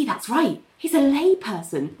see, that's right. He's a lay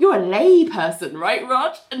person. You're a lay person, right,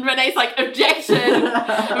 Rod? And Renee's like, objection.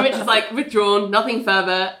 And Richard's like, withdrawn, nothing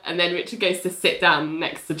further. And then Richard goes to sit down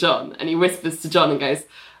next to John. And he whispers to John and goes,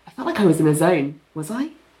 I felt like I was in a zone. Was I?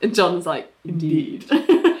 And John's like, indeed.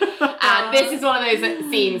 And this is one of those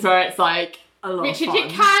scenes where it's like, Richard, you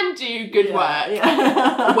can do good work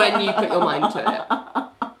when you put your mind to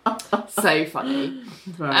it. So funny.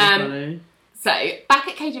 Very funny. So, back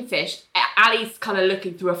at Cage and Fish, Ali's kind of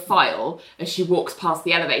looking through a file as she walks past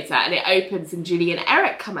the elevator, and it opens and Julie and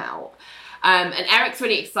Eric come out. And Eric's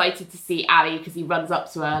really excited to see Ali because he runs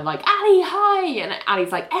up to her like, Ali, hi! And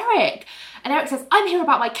Ali's like, Eric! And Eric says, I'm here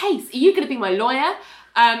about my case. Are you going to be my lawyer?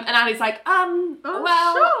 And Ali's like,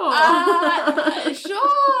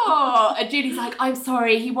 sure. And Julie's like, I'm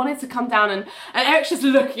sorry, he wanted to come down and Eric's just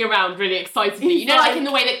looking around really excitedly. You know, like in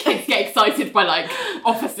the way that kids get excited by like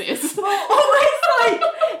offices. Always like,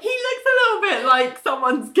 he looks a little bit like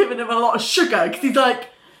someone's giving him a lot of sugar because he's like,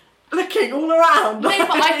 looking all around. No,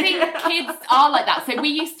 but I think kids are like that. So we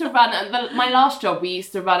used to run, my last job, we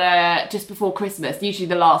used to run just before Christmas, usually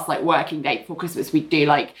the last like working day before Christmas, we'd do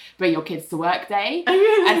like bring your kids to work day.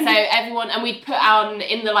 And so everyone, and we'd put on,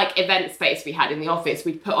 in the like event space we had in the office,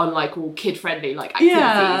 we'd put on like all kid friendly like activities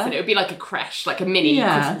and it would be like a creche, like a mini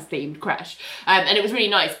Christmas themed creche. And it was really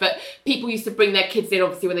nice, but people used to bring their kids in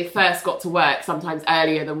obviously when they first got to work, sometimes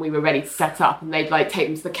earlier than we were ready to set up, and they'd like take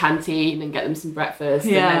them to the canteen and get them some breakfast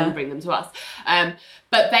and then bring them to us.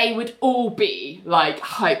 But they would all be like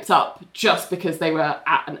hyped up just because they were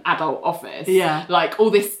at an adult office. Yeah. Like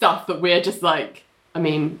all this stuff that we're just like, I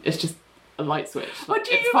mean, it's just a light switch. Like,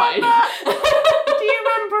 do you remember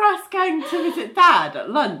us going to visit Dad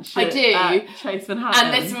at lunch? I do. At Chase Manhattan.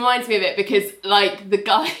 And this reminds me of it because like the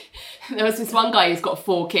guy, there was this one guy who's got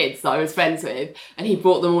 4 kids that I was friends with, and he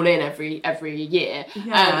brought them all in every year.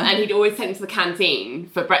 And he'd always take them to the canteen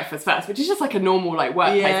for breakfast first, which is just like a normal like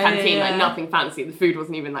workplace canteen, like nothing fancy. The food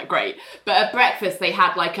wasn't even that great. But at breakfast they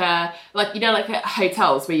had like you know, like at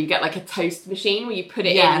hotels where you get like a toast machine where you put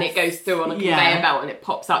it in and it goes through on a conveyor belt and it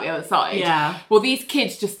pops out the other side. Yeah. Well, these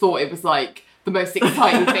kids just thought it was like the most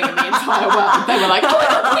exciting thing in the entire world. They were like, oh my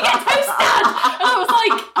God, can we get toast, Dad? And I was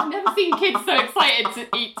like, I've never seen kids so excited to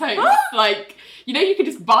eat toast. Like, you know, you could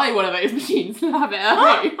just buy one of those machines and have it at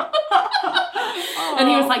home. And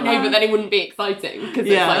he was like, no, but then it wouldn't be exciting because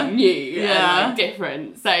it's like new and like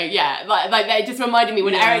different. So yeah, like they just reminded me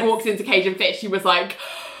when Eric walks into Cage and Fish, he was like,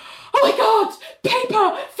 oh my God,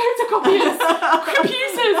 paper, photocopiers,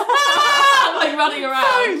 computers, like running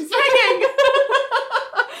around. Swinging.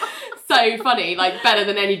 So funny, like better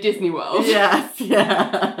than any Disney World. Yes,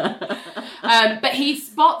 yeah. But he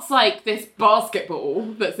spots like this basketball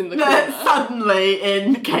that's in the corner. Suddenly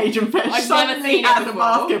in Cage and Fish, I've never seen it before. A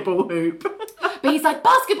basketball hoop. But he's like,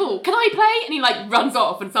 basketball, can I play? And he like runs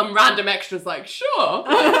off and some random extra's like, sure.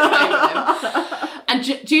 And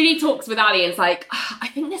Julie talks with Ali and is like, I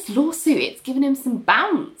think this lawsuit, it's given him some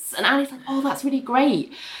bounce. And Ali's like, oh, that's really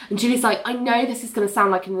great. And Julie's like, I know this is going to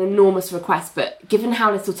sound like an enormous request, but given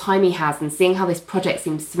how little time he has and seeing how this project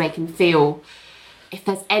seems to make him feel if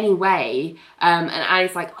there's any way, and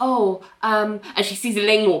Ali's like, and she sees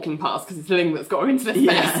Ling walking past because it's Ling that's got her into this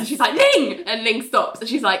mess, and she's like, Ling! And Ling stops, and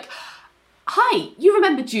she's like, hi, you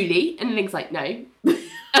remember Julie? And Ling's like, no.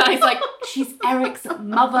 And Ali's like, she's Eric's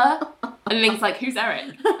mother. And Ling's like, who's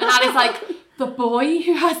Eric? And Ali's like, the boy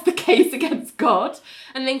who has the case against God.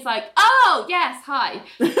 And Ling's like, oh, yes, hi.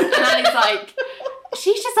 And Ali's like,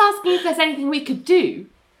 she's just asking if there's anything we could do.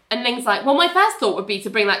 And Ling's like, well, my first thought would be to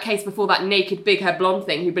bring that case before that naked, big-haired blonde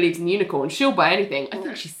thing who believes in unicorns. She'll buy anything. I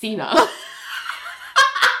think she's seen her.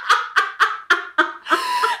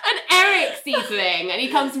 And Eric sees Ling, and he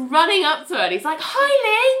comes running up to her, and he's like, hi,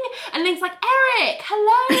 Ling. And Ling's like, Eric,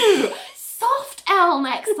 hello. Soft L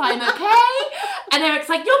next time, okay? And Eric's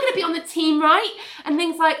like, you're going to be on the team, right? And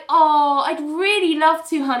Ling's like, oh, I'd really love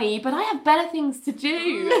to, honey, but I have better things to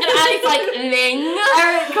do. And Ali's like, Ling.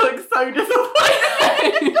 Eric looks so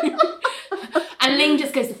disappointed. And Ling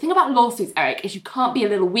just goes, the thing about lawsuits, Eric, is you can't be a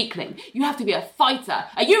little weakling. You have to be a fighter.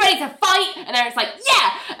 Are you ready to fight? And Eric's like,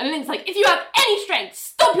 yeah. And Ling's like, if you have any strength,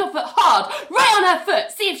 stomp your foot hard, right on her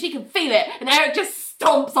foot, see if she can feel it. And Eric just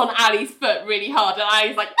stomps on Ali's foot really hard, and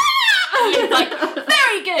Ali's like, and Ling's like,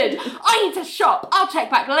 very good. I need to shop. I'll check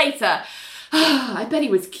back later. I bet he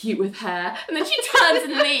was cute with hair. And then she turns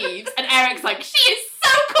and leaves, and Eric's like, she is so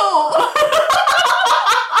cool.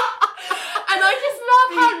 And I just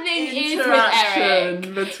love how Ling is with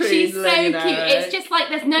Eric. She's so cute. It's just like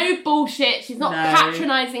there's no bullshit. She's not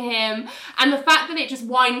patronising him. And the fact that it just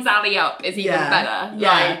winds Ali up is even better.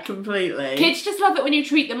 Yeah, like, completely. Kids just love it when you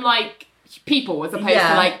treat them like people as opposed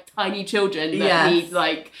to like tiny children that need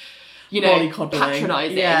like, you know,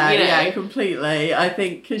 patronising. Yeah, completely. I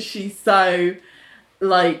think because she's so,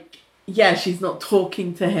 like, she's not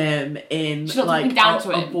talking to him in, like,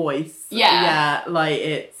 a voice. Yeah,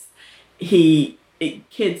 like,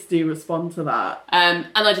 kids do respond to that. And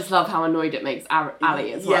I just love how annoyed it makes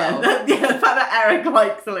Ali as well. Yeah, the fact that Eric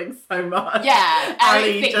likes Ling so much. Yeah,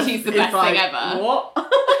 Eric thinks she's the best thing ever. What?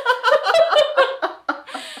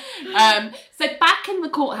 So back in the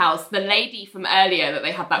courthouse, the lady from earlier that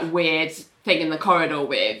they had that weird thing in the corridor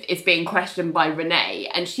with is being questioned by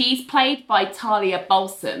Renee, and she's played by Talia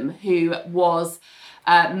Balsam, who was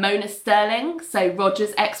Mona Sterling, so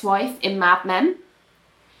Roger's ex-wife in Mad Men.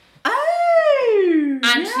 Oh!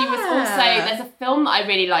 And she was also, there's a film that I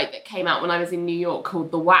really like that came out when I was in New York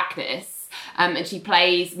called The Whackness. And she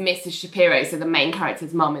plays Mrs. Shapiro, so the main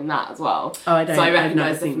character's mum in that as well. Oh, I don't. So I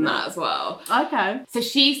recognise her from that as well. Okay. So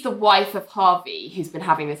she's the wife of Harvey, who's been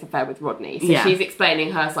having this affair with Rodney. So she's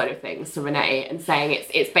explaining her side of things to Renee and saying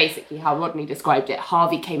it's basically how Rodney described it.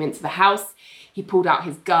 Harvey came into the house, he pulled out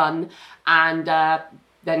his gun, and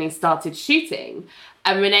then he started shooting.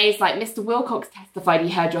 And Renee's like, Mr. Wilcox testified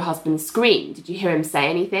he heard your husband scream. Did you hear him say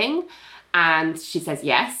anything? And she says,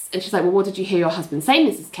 yes. And she's like, well, what did you hear your husband say,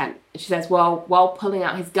 Mrs. Kent? And she says, well, while pulling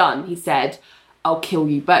out his gun, he said, I'll kill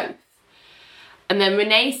you both. And then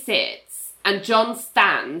Renee sits and John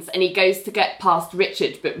stands and he goes to get past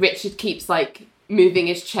Richard, but Richard keeps, like, moving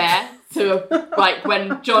his chair to, like,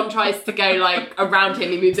 when John tries to go, like, around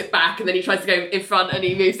him, he moves it back, and then he tries to go in front and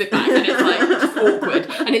he moves it back, and it's, like, just awkward.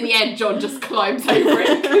 And in the end, John just climbs over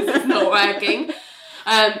it because it's not working.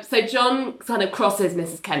 So John kind of crosses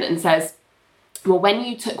Mrs. Kent and says, well, when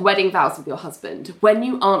you took wedding vows with your husband, when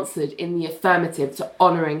you answered in the affirmative to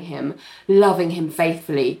honouring him, loving him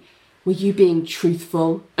faithfully, were you being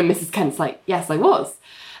truthful? And Mrs. Kent's like, yes, I was.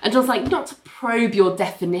 And John's like, not to probe your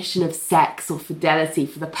definition of sex or fidelity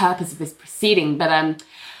for the purpose of this proceeding, but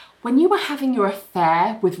when you were having your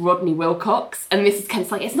affair with Rodney Wilcox, and Mrs.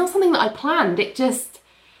 Kent's like, it's not something that I planned, it just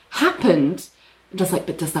happened. And John's like,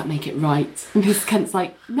 but does that make it right? And Mrs. Kent's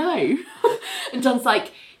like, no. And John's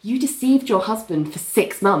like, you deceived your husband for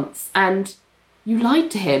 6 months and you lied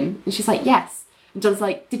to him. And she's like, yes. And John's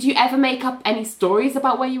like, did you ever make up any stories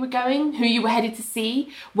about where you were going, who you were headed to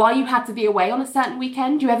see, why you had to be away on a certain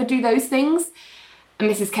weekend? Do you ever do those things? And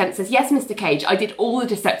Mrs. Kent says, yes, Mr. Cage, I did all the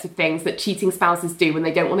deceptive things that cheating spouses do when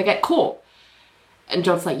they don't want to get caught. And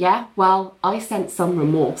John's like, yeah, well, I sensed some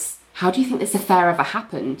remorse. How do you think this affair ever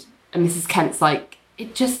happened? And Mrs. Kent's like,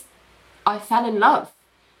 I fell in love.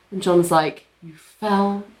 And John's like, you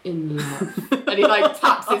fell in love. And he, like,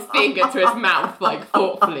 taps his finger to his mouth, like,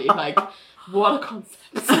 thoughtfully, like, what a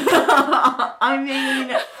concept. I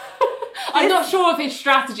mean, I'm not sure of his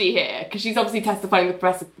strategy here, because she's obviously testifying with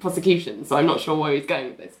prosecution, so I'm not sure where he's going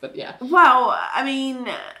with this, but yeah. Well, I mean,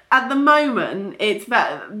 at the moment, it's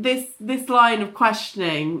that this line of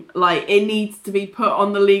questioning, like, it needs to be put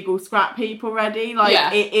on the legal scrap heap already. Like,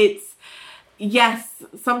 it's, yes,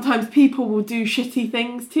 sometimes people will do shitty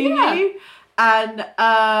things to you, and,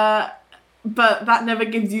 but that never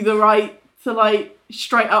gives you the right to, like,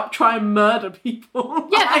 straight up try and murder people.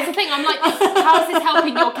 Yeah, that's the thing. I'm like, how is this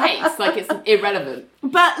helping your case? Like, it's irrelevant.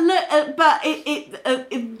 But look,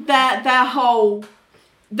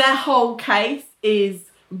 their whole case is,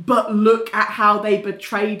 but look at how they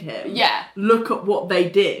betrayed him. Yeah. Look at what they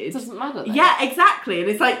did. It doesn't matter, though. Yeah, exactly. And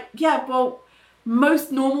it's like, yeah, well,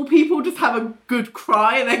 most normal people just have a good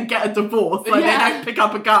cry and then get a divorce. Like, they don't pick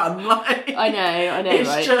up a gun. Like, I know, it's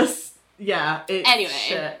right? just, yeah, it's anyway,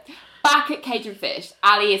 shit. Back at Cajun Fish,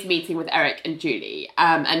 Ali is meeting with Eric and Julie,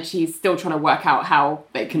 and she's still trying to work out how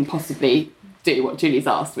they can possibly do what Julie's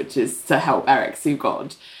asked, which is to help Eric sue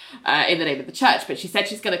God in the name of the church. But she said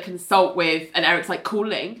she's going to consult with, and Eric's like,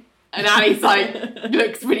 calling. And Ali's like,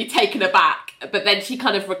 looks really taken aback, but then she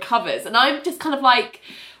kind of recovers. And I'm just kind of like,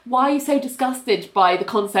 why are you so disgusted by the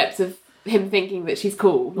concept of him thinking that she's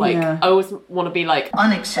cool? Like, I always want to be like,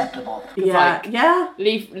 unacceptable. Yeah, like,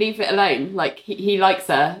 leave it alone. Like, he likes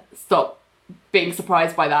her. Stop being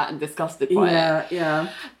surprised by that and disgusted by it. Yeah.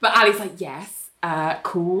 But Ali's like, yes.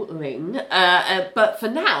 Cooling. But for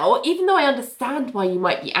now, even though I understand why you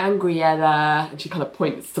might be angry at, and she kind of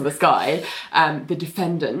points to the sky, the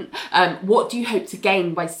defendant, what do you hope to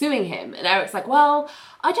gain by suing him? And Eric's like, well,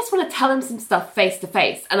 I just want to tell him some stuff face to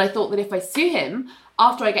face. And I thought that if I sue him,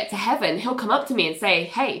 after I get to heaven, he'll come up to me and say,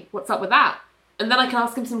 hey, what's up with that? And then I can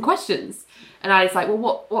ask him some questions. And Ali's like,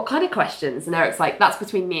 well, what kind of questions? And Eric's like, that's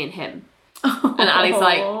between me and him. And Ali's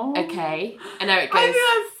like, okay. And Eric goes, I think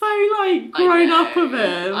that's so, like, grown up of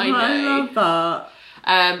him. I love that.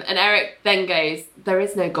 And Eric then goes, there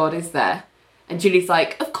is no God, is there? And Julie's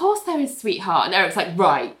like, of course there is, sweetheart. And Eric's like,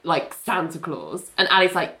 right, like Santa Claus. And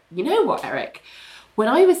Ali's like, you know what, Eric? When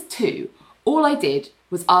I was 2, all I did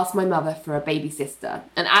was ask my mother for a baby sister.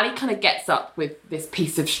 And Ali kind of gets up with this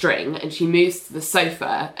piece of string and she moves to the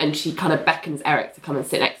sofa and she kind of beckons Eric to come and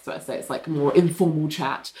sit next to her. So it's like a more informal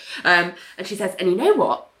chat. And she says, and you know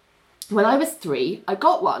what? When I was 3, I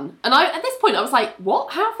got one. And at this point I was like,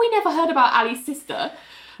 what? How have we never heard about Ali's sister?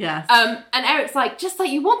 Yes. And Eric's like, just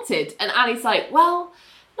like you wanted. And Ali's like, well,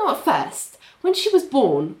 not at first. When she was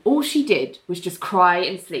born, all she did was just cry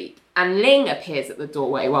and sleep. And Ling appears at the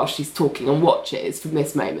doorway while she's talking and watches from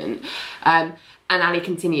this moment. And Ali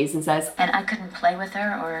continues and says, and I couldn't play with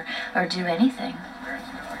her or do anything.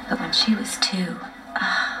 But when she was 2,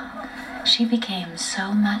 she became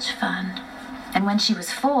so much fun. And when she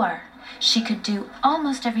was 4, she could do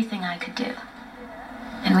almost everything I could do.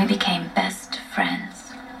 And we became best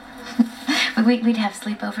friends. We'd have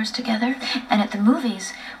sleepovers together, and at the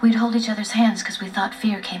movies, we'd hold each other's hands because we thought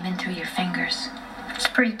fear came in through your fingers. It's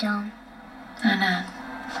pretty dumb. I know.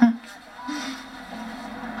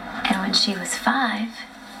 And when she was 5,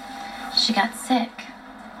 she got sick.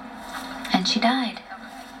 And she died.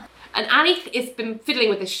 And Ali has been fiddling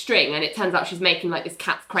with this string, and it turns out she's making like this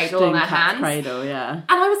cat's cradle on her hands. Cradle, yeah. And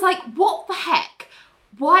I was like, what the heck?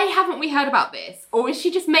 Why haven't we heard about this? Or is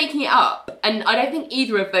she just making it up? And I don't think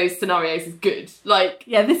either of those scenarios is good. Like,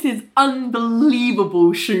 yeah, this is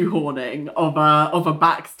unbelievable shoehorning of a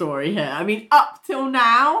backstory here. I mean, up till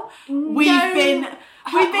now, we've been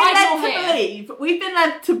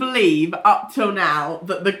led to believe up till now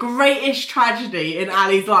that the greatest tragedy in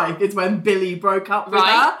Ali's life is when Billy broke up with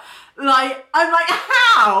her. Like, I'm like,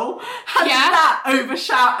 how has that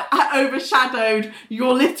overshadowed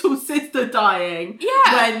your little sister dying?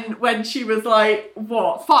 Yeah. When she was like,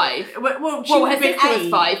 what? 5. Well, her sister was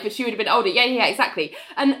 5, but she would have been older. Yeah, exactly.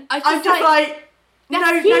 And I'm just like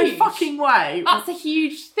no fucking way. That's a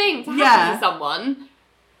huge thing to happen to someone.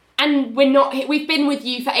 And we've been with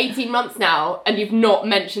you for 18 months now, and you've not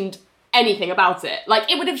mentioned anything about it.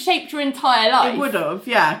 Like, it would have shaped your entire life. It would have,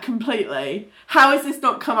 yeah, completely. How has this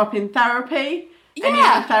not come up in therapy? Yeah. Any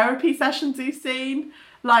of the therapy sessions you've seen?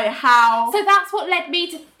 Like, how... So that's what led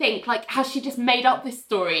me to think, like, has she just made up this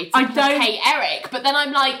story to placate Eric? But then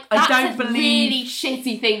I'm like, that's a really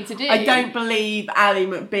shitty thing to do. I don't believe Ally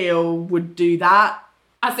McBeal would do that.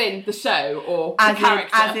 As in the show or the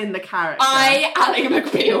character? As in the character. Ally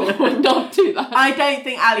McBeal would not do that. I don't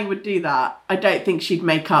think Ally would do that. I don't think she'd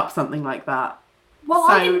make up something like that. Well,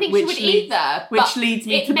 I didn't think she would either. Which leads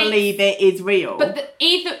me to believe it is real. But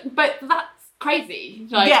that's crazy.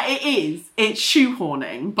 Like, yeah, it is. It's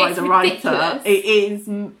shoehorning by the writer. Ridiculous. It is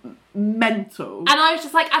mental. And I was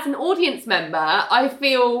just like, as an audience member, I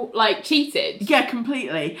feel like cheated. Yeah,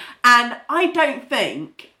 completely. And I don't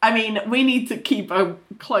think... I mean, we need to keep a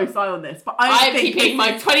close eye on this, but I'm keeping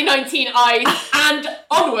my 2019 eyes and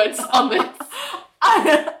onwards on this.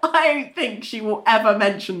 I don't think she will ever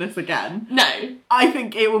mention this again. No. I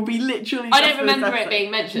think it will be literally... I don't remember it being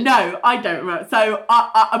mentioned. No, I don't remember. So,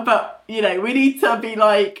 but, you know, we need to be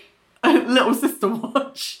like, Little Sister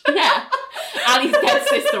watch. Yeah. Ali's dead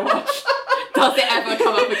sister watch. Does it ever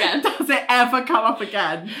come up again? Does it ever come up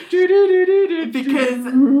again? Because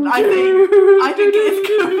I think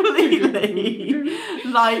it's completely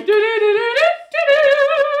like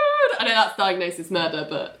I know that's Diagnosis Murder,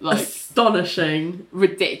 but like astonishing,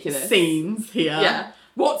 ridiculous scenes here. Yeah.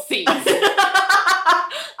 What scenes?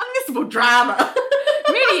 Unmissable drama.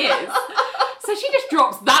 Really is. So she just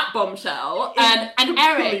drops that bombshell, and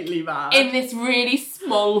Eric, mad. in this really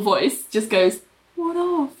small voice, just goes, "What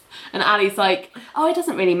of?" And Ali's like, "Oh, it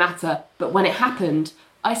doesn't really matter. But when it happened,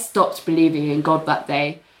 I stopped believing in God that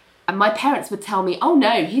day. And my parents would tell me, oh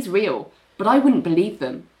no, he's real. But I wouldn't believe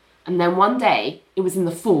them. And then one day, it was in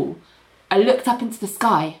the fall, I looked up into the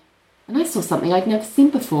sky and I saw something I'd never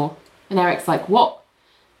seen before." And Eric's like, "What?"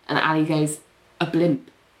 And Ali goes, "A blimp.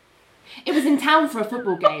 It was in town for a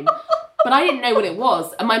football game, but I didn't know what it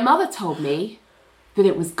was. And my mother told me that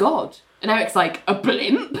it was God." And Eric's like, "A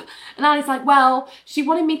blimp?" And Ali's like, "Well, she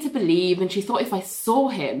wanted me to believe and she thought if I saw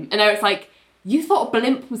him." And Eric's like, "You thought a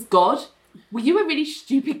blimp was God? Were you a really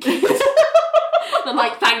stupid kid?" And I'm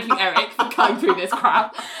like, "Thank you, Eric, for going through this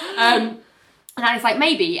crap." And Ali's like,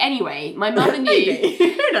 "Maybe. Anyway, my mother knew."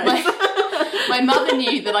 Who knows? My mother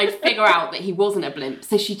knew that I'd figure out that he wasn't a blimp,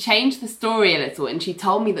 so she changed the story a little and she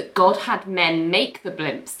told me that God had men make the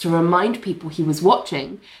blimps to remind people he was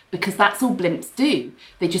watching, because that's all blimps do.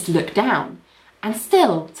 They just look down. And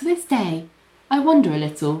still, to this day, I wonder a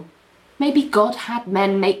little. Maybe God had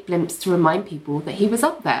men make blimps to remind people that he was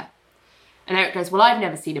up there. And Eric goes, "Well, I've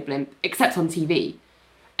never seen a blimp, except on TV.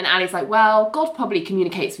 And Ali's like, "Well, God probably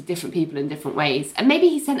communicates with different people in different ways. And maybe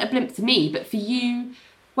he sent a blimp to me, but for you,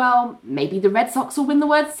 well, maybe the Red Sox will win the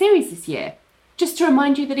World Series this year. Just to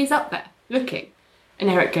remind you that he's up there, looking." And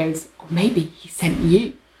Eric goes, "Or maybe he sent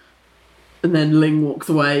you." And then Ling walks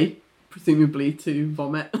away, presumably to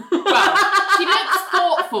vomit. Well, she looks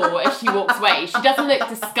thoughtful as she walks away. She doesn't look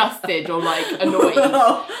disgusted or, like, annoyed.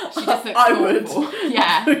 She just looks thoughtful.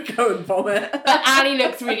 Yeah. Go and vomit. But Ali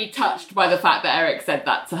looks really touched by the fact that Eric said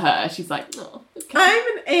that to her. She's like, "Oh, okay.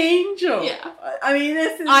 I'm an angel." Yeah. I mean,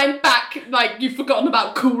 this is... I'm back, like, you've forgotten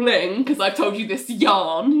about cooling because I've told you this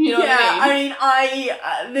yarn." You know what I mean?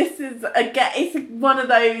 This is, again, it's one of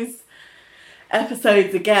those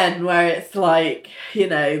episodes again where it's like, you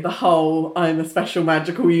know, the whole "I'm a special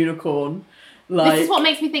magical unicorn." Like, this is what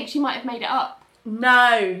makes me think she might have made it up. No,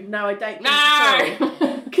 I don't think so.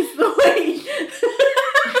 Because the way...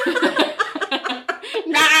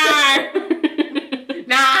 No,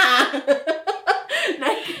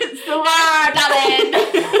 it's the way... darling.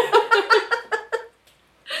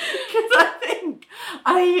 Because I think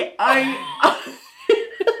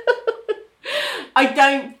I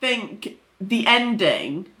don't think the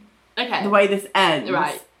ending, Okay. the way this ends,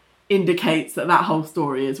 Right. indicates that whole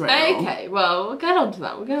story is real. Okay, well, we'll get on to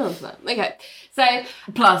that. Okay, so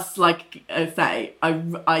Plus, like I say, I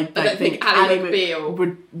don't think Ali Ali McBeal,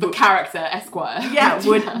 would the character Esquire,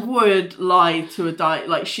 would lie to a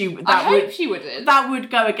like she that I would hope she wouldn't. that would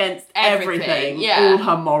go against everything, yeah. all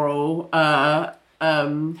her moral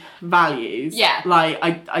values. Yeah. Like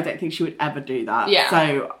I don't think she would ever do that. Yeah.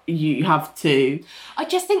 So you have to... I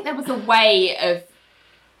just think there was a way of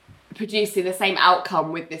producing the same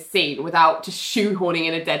outcome with this scene without just shoehorning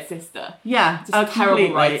in a dead sister. Yeah. Just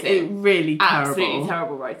terrible writing. It really terrible. Absolutely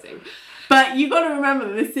terrible writing. But you got to remember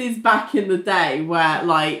that this is back in the day where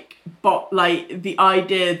like the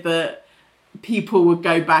idea that people would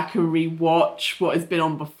go back and rewatch what has been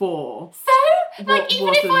on before. So, like,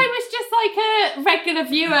 even if I was just like a regular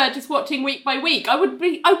viewer just watching week by week, I would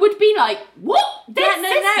be like, what? Dead sister?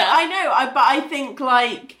 No, I know. But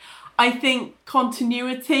I think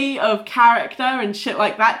continuity of character and shit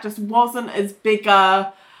like that just wasn't as big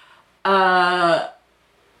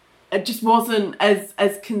it just wasn't as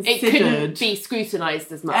considered. It couldn't be scrutinised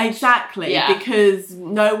as much. Exactly, yeah. Because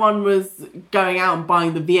no one was going out and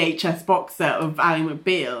buying the VHS box set of Ally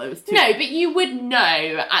McBeal. It was too... No, but you would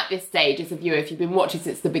know at this stage as a viewer, if you've been watching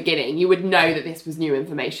since the beginning, you would know that this was new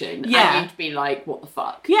information. Yeah. And you'd be like, what the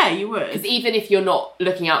fuck? Yeah, you would. Because even if you're not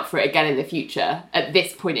looking out for it again in the future, at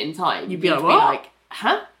this point in time, you'd be like, what?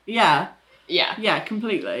 Huh? Yeah. Yeah. Yeah,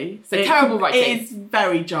 completely. So terrible writing. It is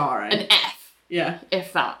very jarring. An F. Yeah.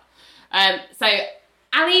 If that. So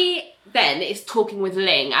Ali then is talking with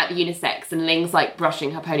Ling at the unisex, and Ling's like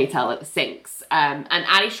brushing her ponytail at the sinks. And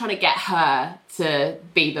Ali's trying to get her to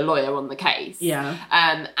be the lawyer on the case. Yeah.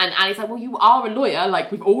 And Ali's like, well, you are a lawyer. Like,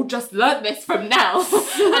 we've all just learnt this from Nell.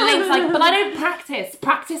 And Ling's like, but I don't practice.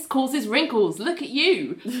 Practice causes wrinkles. Look at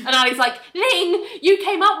you. And Ali's like, Ling, you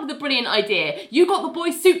came up with the brilliant idea. You got the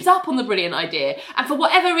boy souped up on the brilliant idea. And for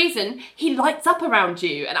whatever reason, he lights up around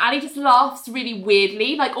you. And Ali just laughs really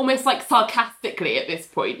weirdly, like almost like sarcastically at this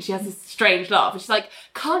point. She has this strange laugh. And she's like,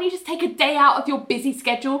 can't you just take a day out of your busy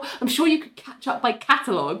schedule? I'm sure you could catch up by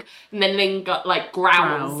catalogue. And then Ling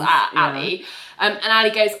growls at Ali. And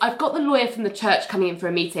Ali goes, I've got the lawyer from the church coming in for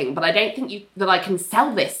a meeting, but I don't think that I can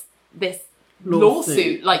sell this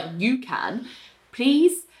lawsuit like you can.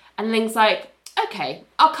 Please? And Ling's like, okay,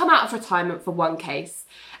 I'll come out of retirement for one case.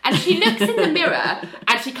 And she looks in the mirror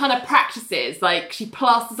and she kind of practices, like she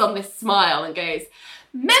plasters on this smile and goes,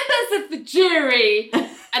 members of the jury.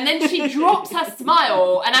 And then she drops her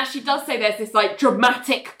smile, and as she does so, there's this like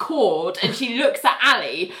dramatic chord, and she looks at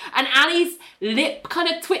Ali, and Ali's lip kind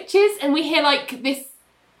of twitches, and we hear like this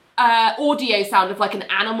audio sound of like an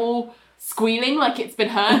animal squealing, like it's been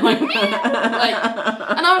hurt, like, and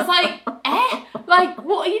I was like, like,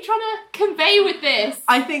 what are you trying to convey with this?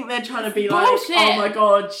 I think they're trying to be bullshit. Like, oh my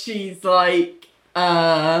god, she's like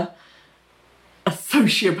a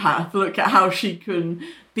sociopath. Look at how she can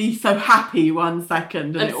be so happy one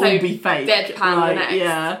second and it so all be fake. Deadpan the next.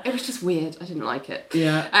 Yeah. It was just weird. I didn't like it.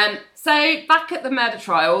 Yeah. So back at the murder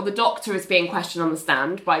trial, the doctor is being questioned on the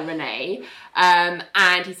stand by Renee. And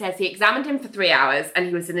he says he examined him for 3 hours and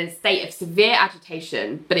he was in a state of severe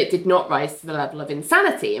agitation, but it did not rise to the level of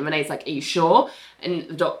insanity. And Renee's like, are you sure? And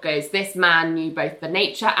the doc goes, this man knew both the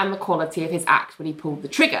nature and the quality of his act when he pulled the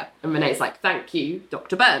trigger. And Renee's like, thank you,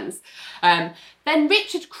 Dr. Burns. Then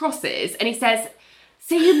Richard crosses and he says,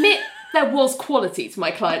 so you admit there was quality to my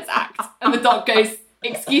client's act? And the doc goes,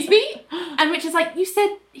 excuse me? And Richard's like, you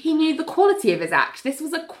said he knew the quality of his act. This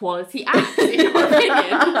was a quality act, in your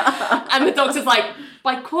opinion. And the doctor's like,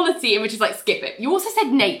 by quality, and Richard's like, skip it. You also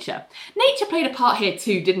said nature. Nature played a part here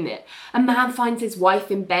too, didn't it? A man finds his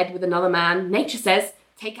wife in bed with another man. Nature says,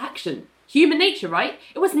 take action. Human nature, right?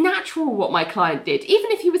 It was natural what my client did,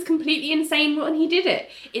 even if he was completely insane when he did it.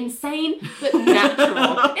 Insane, but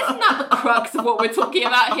natural. Isn't that the crux of what we're talking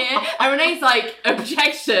about here? And Renee's like,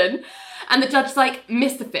 objection. And the judge's like,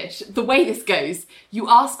 Mr. Fish, the way this goes, you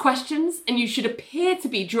ask questions and you should appear to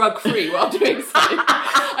be drug-free while doing so.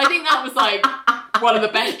 I think that was like one of the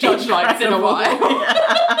best judge lines in a while.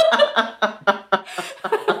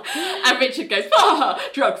 And Richard goes,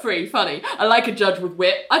 drug-free, funny. I like a judge with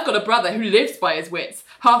wit. I've got a brother who lives by his wits.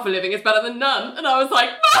 Half a living is better than none. And I was like,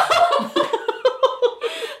 I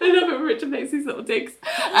love it when Richard makes these little digs.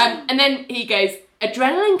 And then he goes,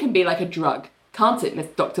 adrenaline can be like a drug, can't it, Miss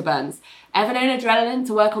Dr. Burns? Ever known adrenaline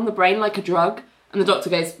to work on the brain like a drug? And the doctor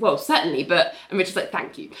goes, well, certainly, but... And Richard's like,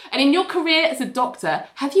 thank you. And in your career as a doctor,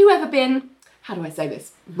 have you ever been, how do I say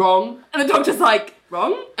this, wrong? And the doctor's like,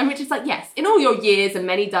 wrong? And Richard's like, yes, in all your years and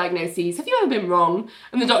many diagnoses, have you ever been wrong?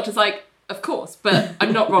 And the doctor's like, of course, but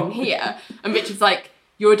I'm not wrong here. And Richard's like,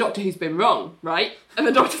 you're a doctor who's been wrong, right? And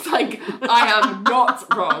the doctor's like, I am not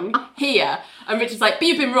wrong here. And Richard's like, but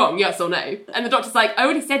you've been wrong, yes or no? And the doctor's like, I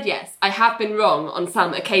already said yes, I have been wrong on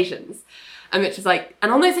some occasions. And Richard's like,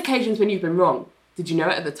 and on those occasions when you've been wrong, did you know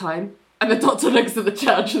it at the time? And the doctor looks at the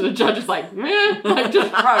judge and the judge is like, meh, like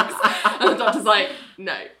just shrugs. And the doctor's like,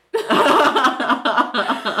 no.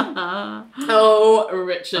 Oh,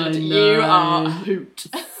 Richard, you are a hoot.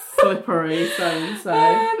 Slippery, so.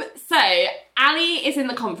 So, Ali is in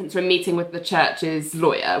the conference room meeting with the church's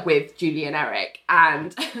lawyer, with Julie and Eric,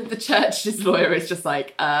 and the church's lawyer is just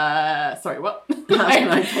like, sorry, what? Can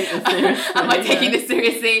I take this seriously? Am I taking this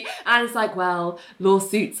seriously? And it's like, well,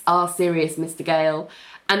 lawsuits are serious, Mr. Gale.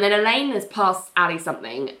 And then Elaine has passed Ali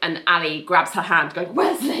something, and Ali grabs her hand, going,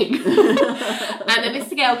 where's Ling? And then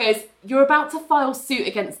Mr. Gale goes, you're about to file suit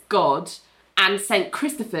against God and St.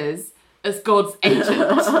 Christopher's as God's agent.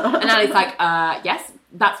 And Ali's like, yes,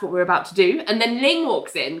 that's what we're about to do. And then Ling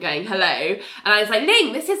walks in going, hello. And Ali's like,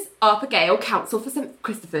 Ling, this is Arthur Gale, counsel for St.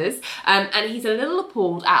 Christopher's. And he's a little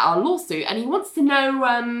appalled at our lawsuit. And he wants to know,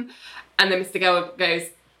 and then Mr. Gale goes,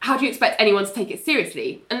 how do you expect anyone to take it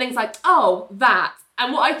seriously? And Ling's like, oh, that.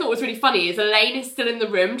 And what I thought was really funny is Elaine is still in the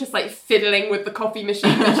room, just like fiddling with the coffee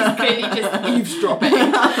machine, but she's clearly just eavesdropping, which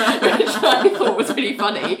I thought was really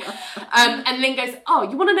funny. And Ling goes, oh,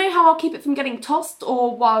 you want to know how I'll keep it from getting tossed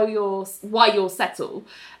or why you'll settle?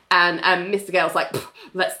 And Mr. Gale's like,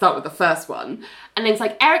 let's start with the first one. And Ling's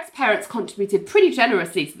like, Eric's parents contributed pretty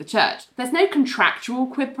generously to the church. There's no contractual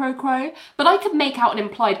quid pro quo, but I could make out an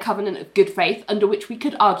implied covenant of good faith under which we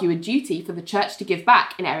could argue a duty for the church to give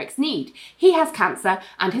back in Eric's need. He has cancer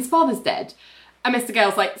and his father's dead. And Mr.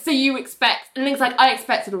 Gale's like, so you expect... And Ling's like, I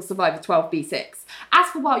expect it'll survive a 12b6. As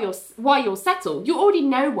for why you'll settle, you already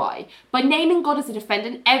know why. By naming God as a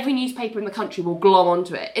defendant, every newspaper in the country will glom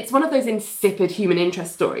onto it. It's one of those insipid human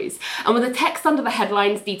interest stories. And with a text under the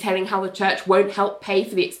headlines detailing how the church won't help pay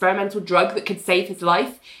for the experimental drug that could save his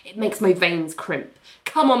life, it makes my veins crimp.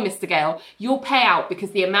 Come on, Mr. Gale, you'll pay out because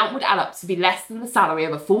the amount would add up to be less than the salary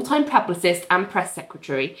of a full-time publicist and press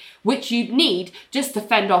secretary, which you'd need just to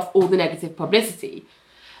fend off all the negative publicity.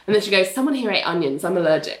 And then she goes, someone here ate onions, I'm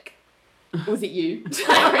allergic. Was it you?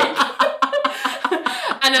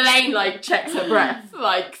 And Elaine, like, checks her breath,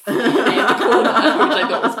 like, in the corner, which I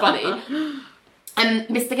thought was funny. And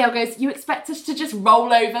Mr. Gale goes, you expect us to just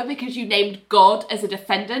roll over because you named God as a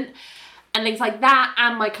defendant? And things like that,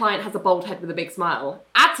 and my client has a bald head with a big smile.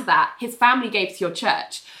 Add to that, his family gave to your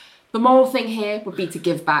church. The moral thing here would be to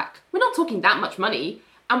give back. We're not talking that much money,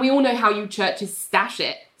 and we all know how you churches stash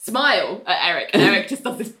it. Smile at Eric, and Eric just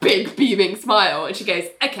does this big beaming smile, and she goes,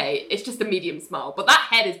 okay, it's just a medium smile, but that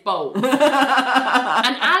head is bold. And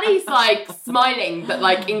Ali's like smiling, but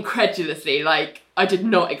like incredulously, like, I did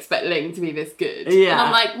not expect Ling to be this good. Yeah. And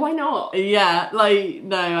I'm like, why not? Yeah, like,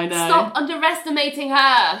 no, I know. Stop underestimating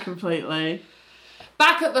her. Completely.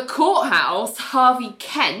 Back at the courthouse, Harvey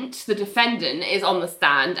Kent, the defendant, is on the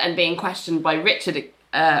stand and being questioned by Richard.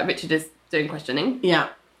 Richard is doing questioning. Yeah.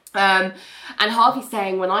 And Harvey's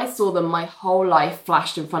saying, when I saw them, my whole life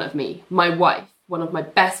flashed in front of me. My wife, one of my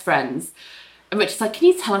best friends. And Richard's like, can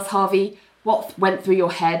you tell us, Harvey, what went through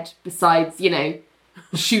your head besides, you know,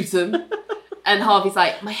 shoot them? And Harvey's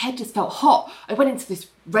like, my head just felt hot. I went into this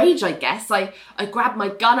rage, I guess. I grabbed my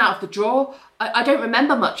gun out of the drawer. I don't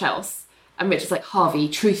remember much else. And Richard's like, Harvey,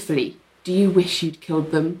 truthfully, do you wish you'd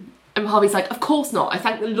killed them? And Harvey's like, of course not. I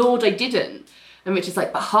thank the Lord I didn't. And Richard's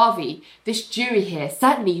like, but Harvey, this jury here,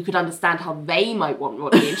 certainly you could understand how they might want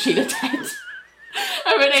Rodney and Sheila dead.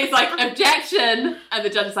 And Renee's like, objection. And the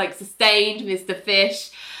judge is like, sustained, Mr. Fish.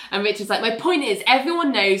 And Richard's like, my point is,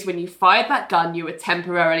 everyone knows when you fired that gun, you were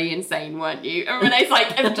temporarily insane, weren't you? And Renee's like,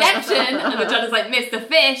 objection. And the judge is like, Mr.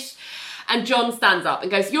 Fish. And John stands up and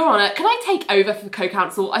goes, Your Honour, can I take over for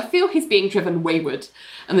co-counsel? I feel he's being driven wayward.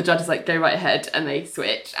 And the judge is like, go right ahead. And they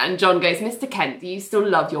switch. And John goes, Mr. Kent, do you still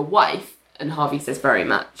love your wife? And Harvey says, very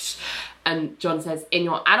much. And John says, in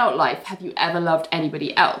your adult life, have you ever loved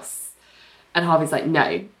anybody else? And Harvey's like,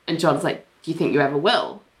 no. And John's like, do you think you ever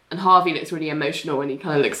will? And Harvey looks really emotional and he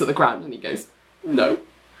kind of looks at the ground and he goes, no.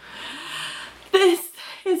 This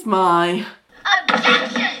is my...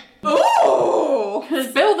 Objection! Ooh!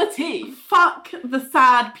 Spill the tea. Fuck the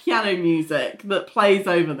sad piano music that plays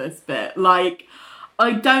over this bit. Like,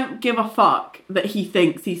 I don't give a fuck that he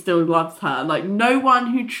thinks he still loves her. Like, no one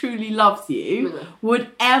who truly loves you would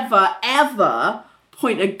ever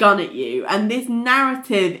point a gun at you. And this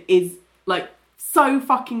narrative is, like, so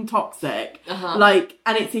fucking toxic. Like,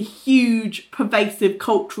 and it's a huge, pervasive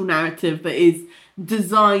cultural narrative that is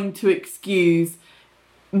designed to excuse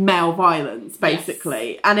male violence,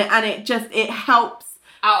 basically. Yes. And it helps.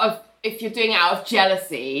 If you're doing it out of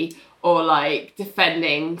jealousy or like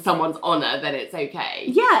defending someone's honour, then it's okay.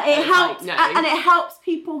 Yeah, it helps. Like, no. And it helps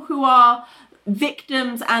people who are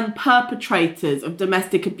victims and perpetrators of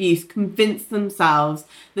domestic abuse convince themselves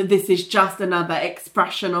that this is just another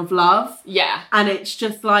expression of love. Yeah. And it's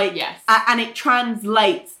just like, yes. And it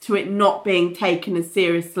translates to it not being taken as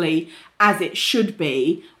seriously as it should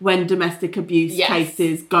be when domestic abuse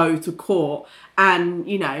cases go to court. And,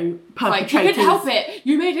 you know, perpetrators... Like, you couldn't help it.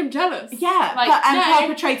 You made him jealous. Yeah. Like,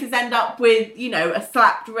 perpetrators end up with, you know, a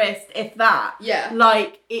slapped wrist, if that. Yeah.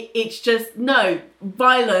 Like, it's just, no,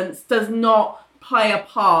 violence does not play a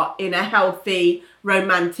part in a healthy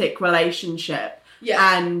romantic relationship.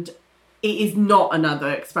 Yeah. And it is not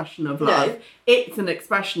another expression of love. No. It's an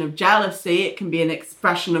expression of jealousy. It can be an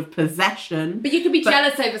expression of possession. But you can be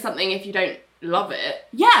jealous over something if you don't love it.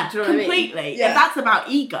 Yeah, do you know completely. What I mean? Yeah. That's about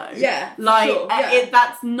ego. Yeah, like sure, yeah.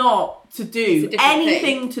 That's not to do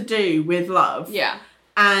anything thing. To do with love. Yeah,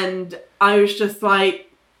 and I was just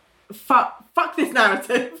like, fuck this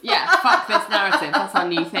narrative. Yeah, fuck this narrative. That's our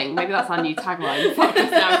new thing. Maybe that's our new tagline. Fuck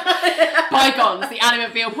this narrative. Bygones, the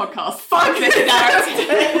Animate Veal podcast. Fuck this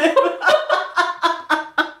narrative.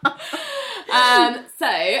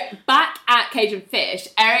 So, back at Cajun Fish,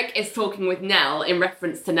 Eric is talking with Nell in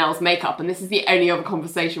reference to Nell's makeup, and this is the only other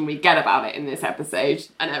conversation we get about it in this episode,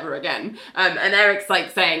 and ever again. And Eric's like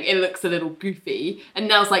saying, it looks a little goofy, and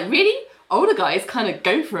Nell's like, really? Older guys kind of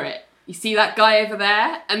go for it. You see that guy over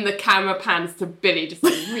there? And the camera pans to Billy just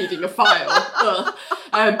like reading a file.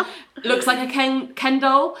 looks like a Ken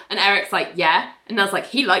doll? And Eric's like, yeah. And Nell's like,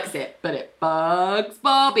 he likes it, but it bugs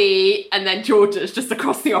Barbie. And then Georgia's just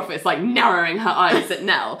across the office, like narrowing her eyes at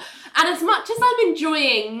Nell. And as much as I'm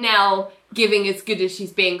enjoying Nell giving as good as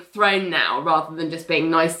she's being thrown now, rather than just being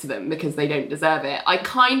nice to them because they don't deserve it, I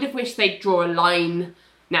kind of wish they'd draw a line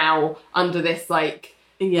now under this, like,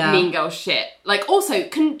 mean girl shit. Like, also,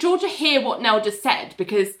 can Georgia hear what Nell just said?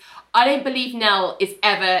 Because I don't believe Nell is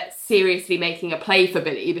ever seriously making a play for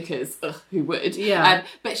Billy, because, who would? Yeah.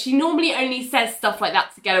 But she normally only says stuff like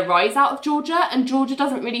that to get a rise out of Georgia, and Georgia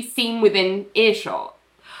doesn't really seem within earshot.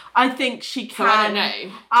 I think she can. So I don't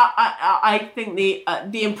know. I think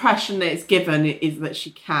the impression that it's given is that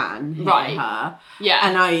she can hear her. Yeah.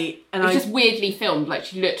 And it was just weirdly filmed. Like,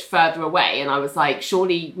 she looked further away, and I was like,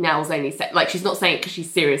 surely Nell's only like, she's not saying it because she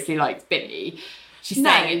seriously likes Billy. She's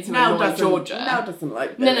saying it to annoy Georgia. Nell doesn't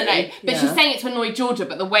like Billy. No. But she's saying it to annoy Georgia,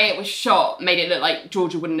 but the way it was shot made it look like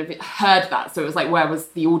Georgia wouldn't have heard that. So it was like, where was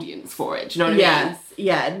the audience for it? Do you know what I mean?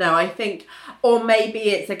 Yeah, no, I think, or maybe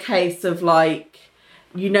it's a case of like,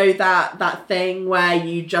 you know, that thing where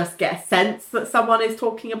you just get a sense that someone is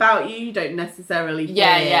talking about you. You don't necessarily hear.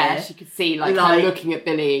 Yeah. She could see like her looking at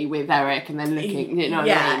Billy with Eric and then looking, you know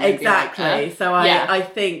what I mean? Exactly. Like, so I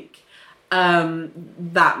think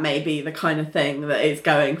that may be the kind of thing that it's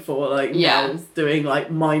going for. Like, Nell's doing like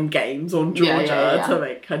mind games on Georgia to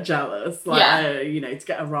make her jealous. Like, you know, to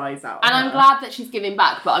get a rise out of And her. I'm glad that she's giving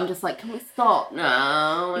back, but I'm just like, can we stop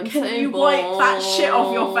now? Can you wipe that shit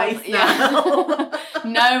off your face now?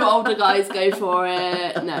 No older guys go for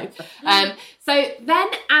it. No. So then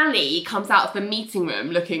Ali comes out of the meeting room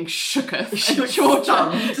looking shooketh. And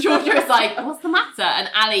Georgia is like, what's the matter? And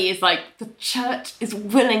Ali is like, the church is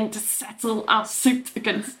willing to settle our suit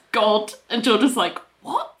against God. And Georgia's like,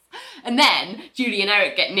 what? And then Julie and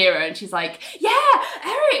Eric get nearer and she's like, yeah,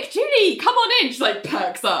 Eric, Julie, come on in. She's like,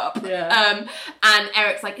 perks up. Yeah. And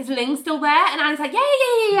Eric's like, is Ling still there? And Ali's like,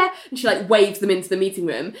 yeah. And she like waves them into the meeting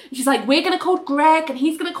room. And she's like, we're going to call Greg and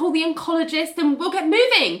he's going to call the oncologist and we'll get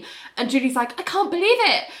moving. And Julie's like, I can't believe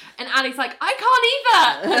it. And Ali's like, I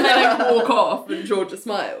can't either. And they like walk off and Georgia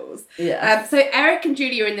smiles. Yeah. So Eric and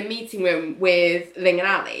Julie are in the meeting room with Ling and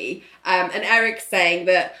Ali. And Eric's saying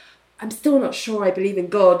that, I'm still not sure I believe in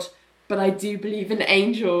God, but I do believe in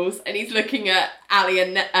angels. And he's looking at Ali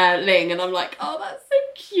and Ling, and I'm like, oh, that's so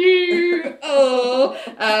cute.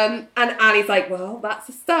 And Ali's like, well, that's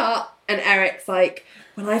a start. And Eric's like,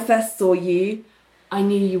 when I first saw you, I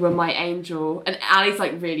knew you were my angel. And Ali's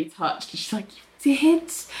like really touched. And she's like, you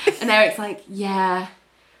did? And Eric's like, yeah,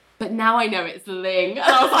 but now I know it's Ling. And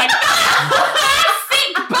I was like,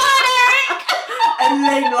 sick bird, Eric! And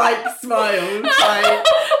Ling like smiles, like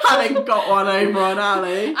having got one over on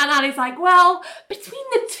Ali. And Ali's like, well, between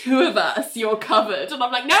the two of us, you're covered. And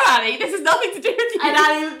I'm like, no, Ali, this has nothing to do with you. And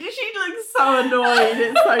Ali, she looks so annoyed.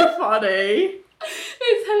 It's so funny.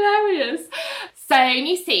 It's hilarious. So,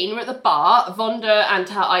 new scene, we're at the bar. Vonda and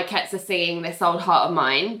her Ikets are singing This Old Heart of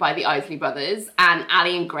Mine by the Isley Brothers. And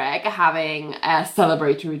Ali and Greg are having a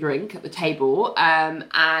celebratory drink at the table. And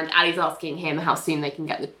Ali's asking him how soon they can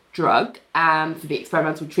get the drug for the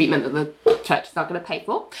experimental treatment that the church is not going to pay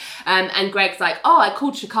for. And Greg's like, oh, I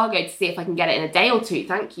called Chicago to see if I can get it in a day or two.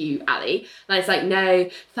 Thank you, Ali. And I was like, no,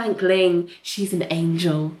 thank Ling. She's an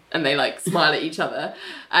angel. And they like smile at each other.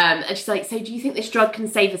 And she's like, so do you think this drug can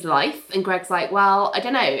save his life? And Greg's like, well, I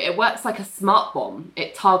don't know. It works like a smart bomb.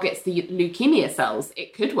 It targets the leukemia cells.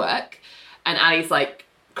 It could work. And Ali's like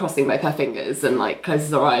crossing both her fingers and like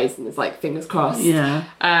closes her eyes and is like, fingers crossed. Yeah.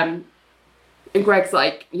 And Greg's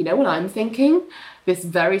like, you know what I'm thinking? This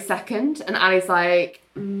very second. And Ali's like,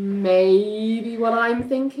 maybe what I'm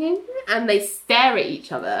thinking? And they stare at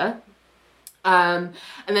each other. And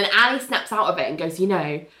then Ali snaps out of it and goes, you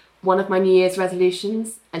know, one of my New Year's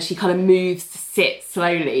resolutions. And she kind of moves to sit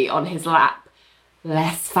slowly on his lap.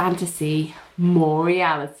 Less fantasy, more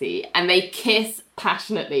reality. And they kiss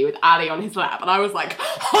passionately with Ali on his lap. And I was like,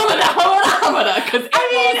 hamada, because it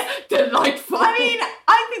was delightful. I mean,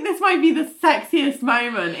 I think this might be the sexiest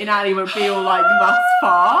moment in Ali McBeal, like, thus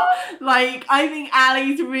far. Like, I think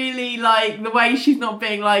Ali's really, like, the way she's not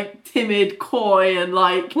being, like, timid, coy, and,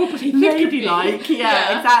 like, ladylike.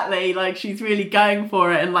 Yeah, exactly. Like, she's really going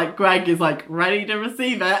for it, and, like, Greg is, like, ready to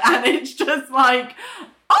receive it. And it's just, like,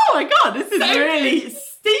 oh my God, this is so really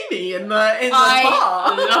steamy in the bar.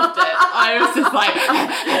 I loved it. I was just like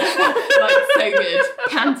so good.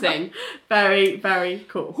 Panting. Very, very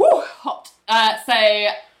cool. Whew, hot. So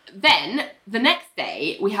then, the next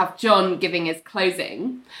day, we have John giving his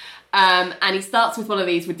closing. And he starts with one of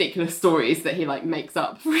these ridiculous stories that he like makes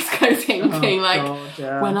up for his closing, being like,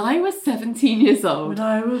 when I was 17 years old. When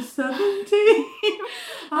I was 17,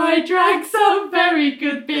 I drank some very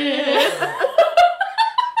good beer.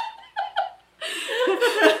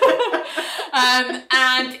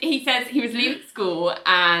 And he says he was leaving school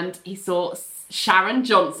and he saw Sharon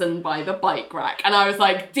Johnson by the bike rack. And I was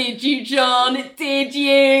like, did you, John? Did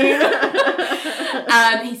you?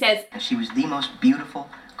 He says... She was the most beautiful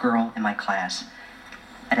girl in my class.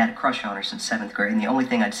 I'd had a crush on her since 7th grade, and the only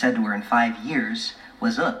thing I'd said to her in 5 years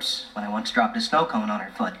was oops, when I once dropped a snow cone on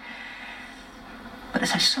her foot. But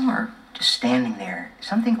as I saw her just standing there,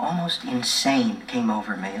 something almost insane came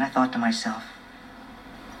over me, and I thought to myself,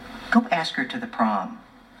 go ask her to the prom.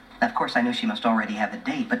 Now, of course, I knew she must already have a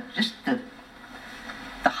date, but just the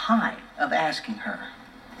high of asking her,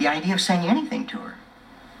 the idea of saying anything to her,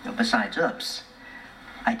 besides oops.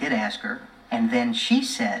 I did ask her, and then she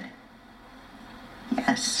said,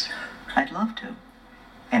 yes, I'd love to.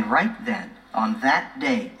 And right then, on that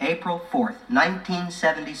day, April 4th,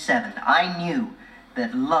 1977, I knew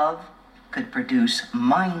that love could produce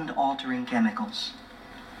mind-altering chemicals.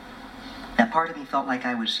 Now, part of me felt like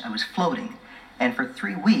I was floating, and for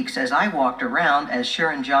 3 weeks, as I walked around as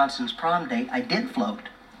Sharon Johnson's prom date, I did float.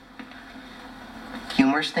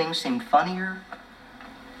 Humorous things seemed funnier,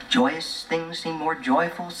 joyous things seemed more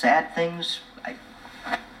joyful, sad things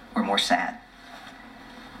were more sad.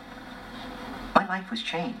 My life was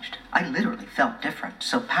changed. I literally felt different,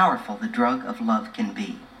 so powerful the drug of love can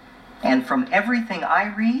be. And from everything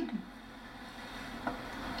I read,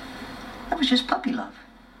 that was just puppy love.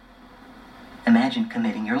 Imagine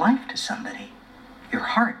committing your life to somebody, your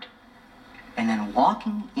heart, and then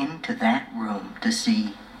walking into that room to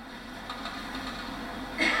see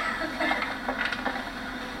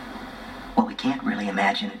well, we can't really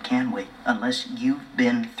imagine it, can we? Unless you've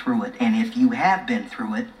been through it. And if you have been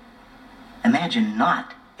through it, imagine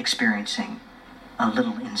not experiencing a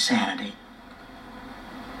little insanity.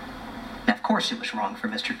 Now, of course it was wrong for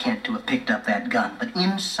Mr. Kent to have picked up that gun, but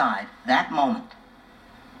inside that moment,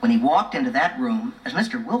 when he walked into that room, as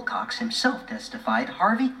Mr. Wilcox himself testified,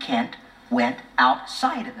 Harvey Kent went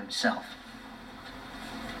outside of himself.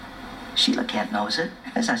 Sheila Kent knows it,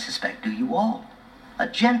 as I suspect do you all. A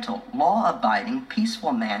gentle, law-abiding,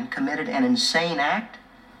 peaceful man committed an insane act?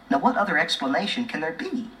 Now, what other explanation can there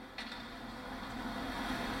be?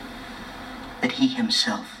 That he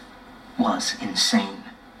himself was insane.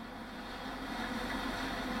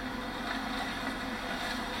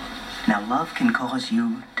 Now, love can cause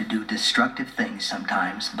you to do destructive things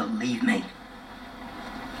sometimes, believe me.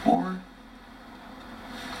 Or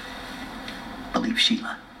believe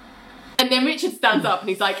Sheila. And then Richard stands up and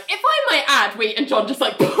he's like, if I might add, and John just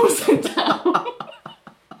like pulls him down. I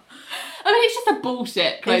mean, it's just a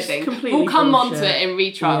bullshit closing. We'll come on to it in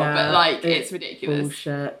retrial, but like, it's ridiculous.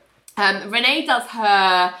 Bullshit. Renee does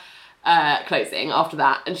her closing after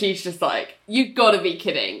that, and she's just like, you gotta be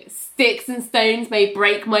kidding. Sticks and stones may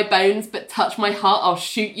break my bones, but touch my heart, I'll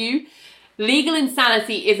shoot you. Legal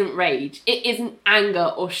insanity isn't rage. It isn't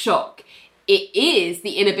anger or shock. It is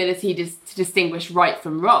the inability to distinguish right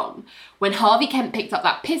from wrong. When Harvey Kent picked up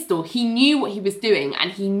that pistol, he knew what he was doing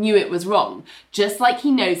and he knew it was wrong, just like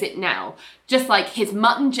he knows it now. Just like his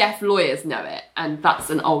Mutt and Jeff lawyers know it. And that's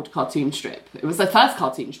an old cartoon strip. It was the first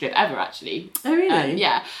cartoon strip ever, actually. Oh, really?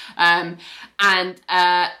 Yeah. And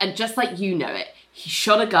just like you know it, he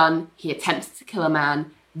shot a gun, he attempted to kill a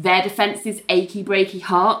man. Their defense is achy, breaky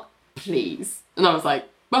heart. Please. And I was like,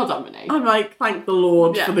 well done, Renee. I'm like, thank the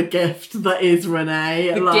Lord for the gift that is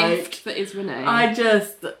Renee. The gift that is Renee. I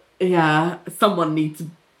just, someone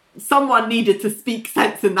needed to speak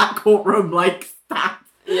sense in that courtroom, like, stat.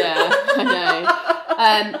 Yeah, I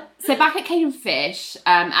know. So back at Kate and Fish,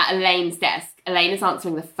 at Elaine's desk, Elaine is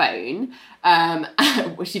answering the phone.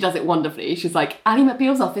 She does it wonderfully. She's like, Ally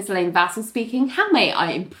McBeal's office, Elaine Vassell speaking. How may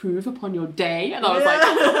I improve upon your day? And I was like,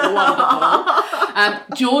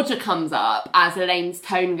 wonderful. Georgia comes up as Elaine's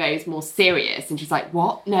tone goes more serious. And she's like,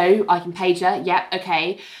 what? No, I can page her. Yep,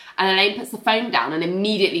 okay. And Elaine puts the phone down and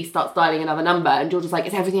immediately starts dialing another number. And Georgia's like,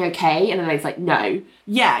 is everything okay? And Elaine's like, no.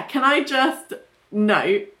 Yeah, can I just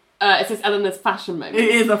note? It says Eleanor's fashion moment. It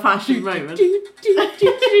is a fashion moment.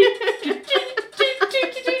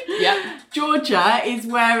 Yep. Georgia is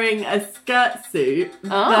wearing a skirt suit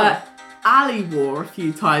that Ally wore a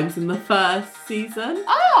few times in the first season.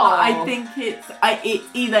 Oh! I think it's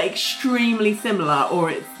either extremely similar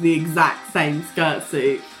or it's the exact same skirt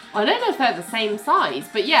suit. I don't know if they're the same size,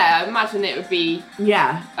 but yeah, I imagine it would be...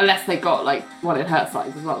 Yeah. Unless they got, like, one in her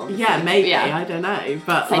size as well. Obviously. Yeah, maybe. Yeah. I don't know.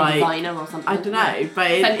 But, same like... designer or something. I don't know, but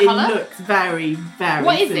Same it colour? looks very, very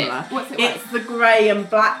What is similar. it? What's it It's the grey and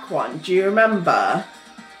black one. Do you remember?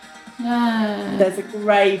 No. There's a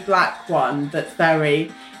grey black one that's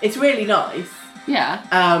very... It's really nice.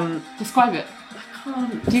 Yeah. Describe it. I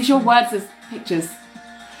can't... Use your words as pictures.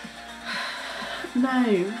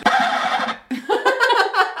 No.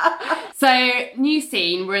 So, new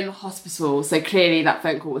scene, we're in the hospital, so clearly that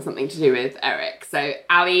phone call was something to do with Eric. So,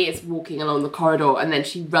 Ali is walking along the corridor and then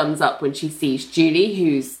she runs up when she sees Julie,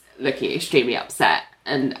 who's looking extremely upset.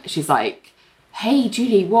 And she's like, hey,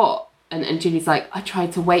 Julie, what? And Julie's like, I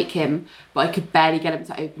tried to wake him, but I could barely get him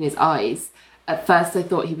to open his eyes. At first I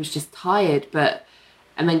thought he was just tired, but...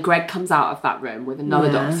 And then Greg comes out of that room with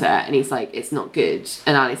another doctor and he's like, it's not good.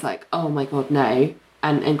 And Ali's like, oh my God, no.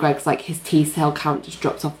 And Greg's like, his T-cell count just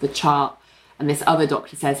dropped off the chart. And this other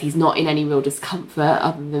doctor says he's not in any real discomfort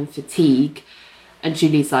other than fatigue. And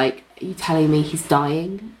Julie's like, are you telling me he's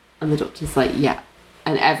dying? And the doctor's like, yeah.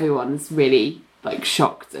 And everyone's really like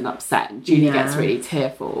shocked and upset. And Julie gets really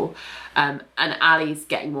tearful. And Ali's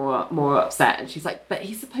getting more upset. And she's like, but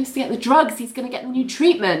he's supposed to get the drugs. He's going to get the new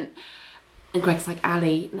treatment. And Greg's like,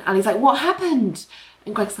 Ali. And Ali's like, what happened?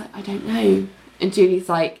 And Greg's like, I don't know. And Julie's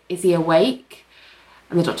like, is he awake?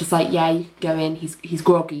 And the doctor's like, yeah, you can go in. He's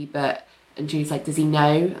groggy, but... And Julie's like, does he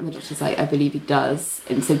know? And the doctor's like, I believe he does.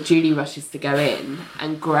 And so Julie rushes to go in.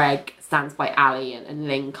 And Greg stands by Ali and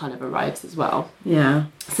Ling kind of arrives as well. Yeah.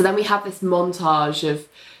 So then we have this montage of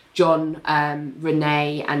John,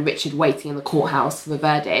 Renee and Richard waiting in the courthouse for the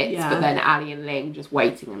verdict. Yeah. But then Ali and Ling just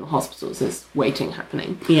waiting in the hospital. So there's waiting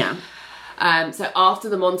happening. Yeah. So after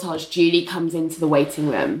the montage, Julie comes into the waiting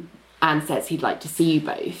room and says he'd like to see you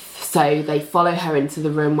both. So they follow her into the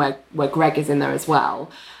room where Greg is in there as well.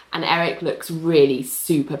 And Eric looks really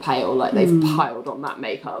super pale, like they've piled on that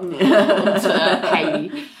makeup onto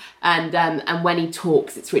Hayley. And when he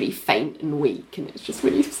talks, it's really faint and weak, and it's just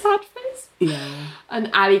really sad face. Yeah.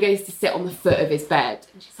 And Ali goes to sit on the foot of his bed,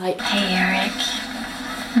 and she's like, Hey, Eric.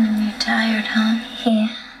 You're tired, huh? Yeah.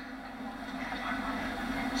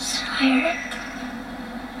 Tired.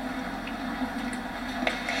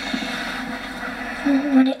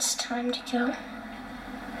 When it's time to go,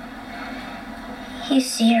 you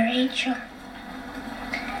see your angel.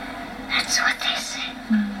 That's what they say.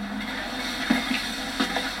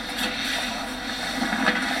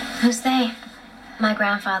 Who's they? My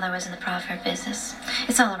grandfather was in the proverb business.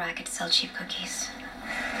 It's all a racket to sell cheap cookies.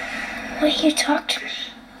 Will you talk to me?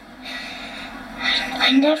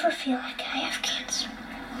 I never feel like I have cancer.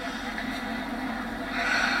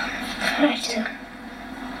 But I do.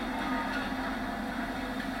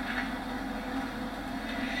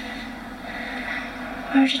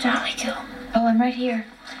 Where did Ollie go? Oh, I'm right here.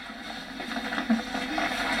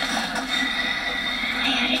 I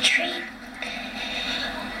had a dream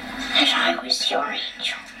that I was your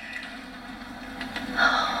angel.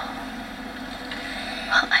 Oh.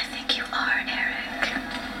 Well, I think you are, Eric.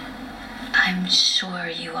 I'm sure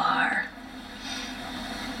you are.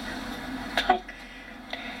 But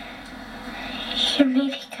you're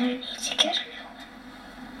maybe gonna need to get a new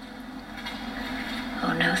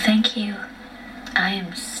one. Oh, no, thank you. I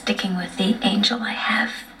am sticking with the angel I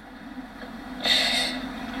have.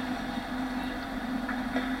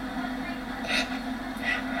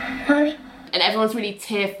 Mommy? and everyone's really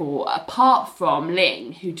tearful, apart from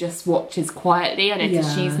Ling, who just watches quietly. I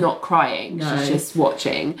notice she's not crying, she's just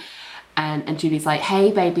watching. And Julie's like,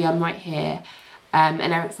 hey baby, I'm right here. And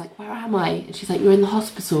Eric's like, where am I? And she's like, you're in the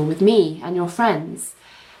hospital with me and your friends.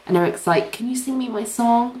 And Eric's like, can you sing me my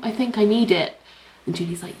song? I think I need it. And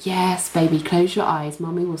Julie's like, yes, baby, close your eyes,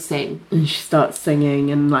 Mummy will sing. And she starts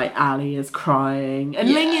singing, and like Ali is crying,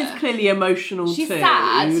 and Ling is clearly emotional too. She's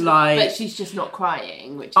sad, like, but she's just not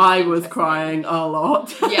crying. Which is I was crying a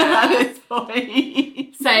lot. Yeah, at this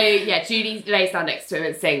point. So yeah, Julie lays down next to him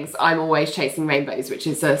and sings "I'm Always Chasing Rainbows," which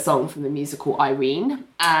is a song from the musical Irene.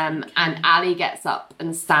 And Ali gets up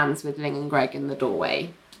and stands with Ling and Greg in the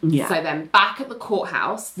doorway. Yeah. So then back at the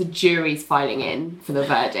courthouse, the jury's filing in for the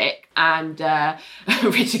verdict, and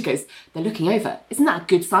Richard goes, they're looking over. Isn't that a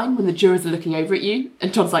good sign when the jurors are looking over at you?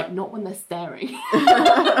 And John's like, not when they're staring,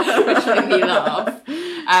 which made me laugh.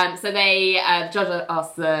 So the judge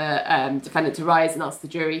asks the defendant to rise and ask the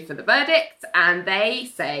jury for the verdict, and they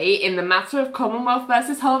say, in the matter of Commonwealth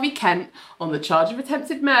versus Harvey Kent on the charge of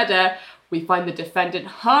attempted murder, we find the defendant,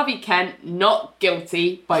 Harvey Kent, not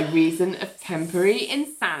guilty by reason of temporary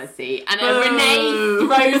insanity. And Renee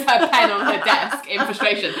throws her pen on her desk in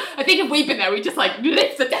frustration. I think if we'd been there, we'd just, like,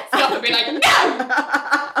 lift the desk up and be like, no!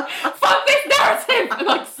 Fuck this narrative! And,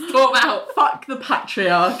 like, storm out. Fuck the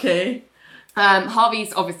patriarchy.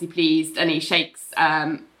 Harvey's obviously pleased, and he shakes...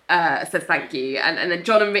 says thank you, and then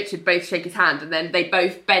John and Richard both shake his hand, and then they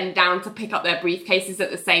both bend down to pick up their briefcases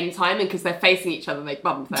at the same time, and because they're facing each other, they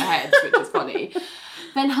bump their heads, which is funny.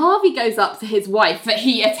 Then Harvey goes up to his wife that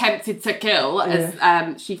he attempted to kill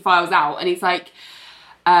as she files out, and he's like,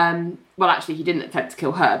 well, actually, he didn't attempt to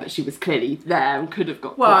kill her, but she was clearly there and could have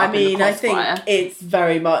got caught up in the crossfire. I think it's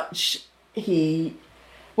very much he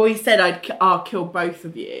said, I'll kill both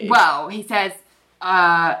of you. Well, he says,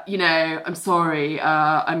 I'm sorry,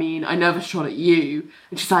 I mean, I never shot at you.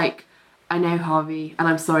 And she's like, I know, Harvey, and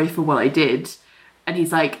I'm sorry for what I did. And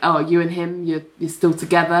he's like, oh, you and him, you're still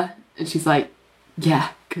together? And she's like, yeah,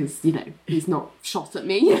 because, he's not shot at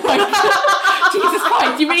me. Like, Jesus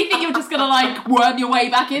Christ, you really think you're just going to, like, worm your way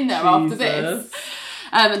back in there after this?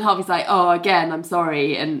 And Harvey's like, oh, again, I'm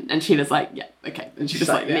sorry. And Sheila's like, yeah, okay. And she just,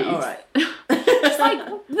 like, leaves. All right. It's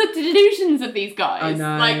like the delusions of these guys. I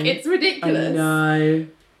know. Like, it's ridiculous. I know.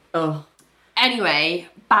 Oh. Anyway,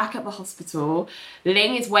 back at the hospital,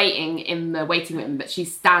 Ling is waiting in the waiting room, but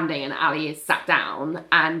she's standing and Ali is sat down,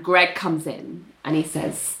 and Greg comes in and he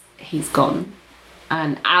says he's gone.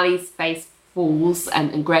 And Ali's face falls,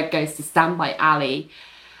 and Greg goes to stand by Ali.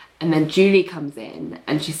 And then Julie comes in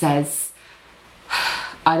and she says,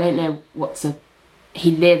 I don't know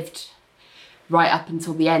he lived right up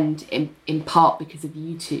until the end, in part because of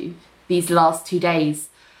you two. These last 2 days,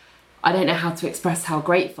 I don't know how to express how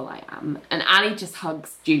grateful I am. And Ali just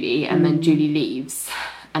hugs Julie, and then Julie leaves.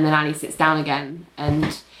 And then Ali sits down again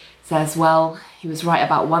and says, well, he was right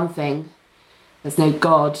about one thing. There's no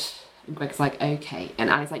God. And Greg's like, okay. And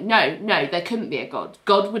Ali's like, no, there couldn't be a God.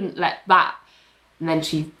 God wouldn't let that. And then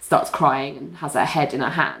she starts crying and has her head in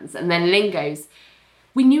her hands. And then Ling goes,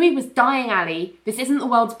 we knew he was dying, Ali. This isn't the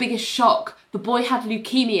world's biggest shock. The boy had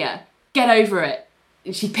leukemia. Get over it.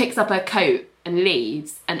 And she picks up her coat and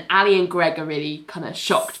leaves. And Ali and Greg are really kind of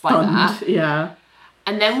shocked by that. Yeah.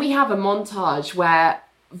 And then we have a montage where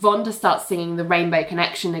Vonda starts singing the Rainbow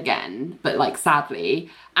Connection again, but like sadly.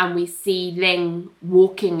 And we see Ling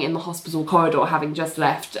walking in the hospital corridor, having just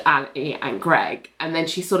left Ali and Greg. And then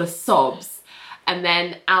she sort of sobs. And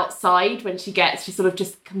then outside, when she sort of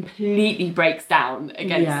just completely breaks down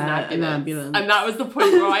against an ambulance. And that was the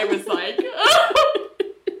point where I was like,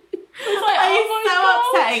 it's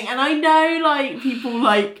so upsetting. And I know, like, people,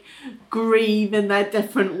 like, grieve in their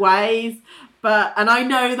different ways. And I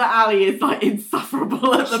know that Ali is, like,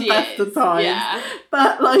 insufferable at the best of times. Yeah.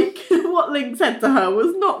 But, like, what Ling said to her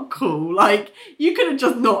was not cool. Like, you could have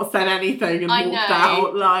just not said anything and walked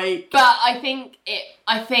out. Like, but I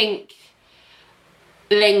think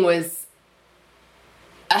Ling was...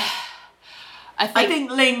 I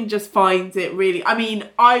think Ling just finds it really... I mean,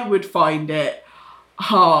 I would find it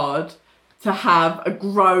hard to have a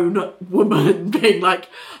grown woman being like,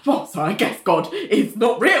 well, so I guess God is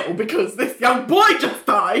not real because this young boy just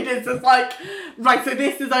died. It's just like, right, so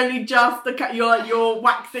this is only just you're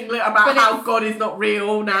waxing about how God is not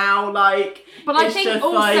real now. Like, but I think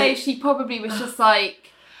also she probably was just like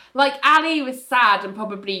Ali was sad and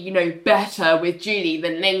probably, better with Julie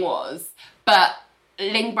than Ling was, but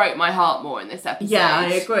Ling broke my heart more in this episode. Yeah,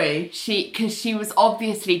 I agree. Because she was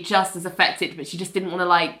obviously just as affected, but she just didn't want to,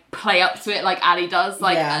 like, play up to it like Ali does.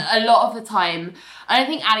 Like, a lot of the time, I don't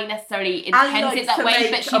think Ali necessarily intends it that way,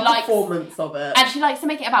 but she likes... performance of it. And she likes to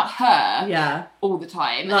make it about her all the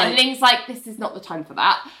time. And Ling's like, this is not the time for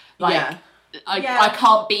that. Like, I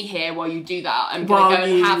can't be here while you do that. I'm going to go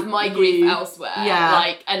and have my grief elsewhere. Yeah.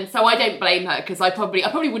 Like, and so I don't blame her, because I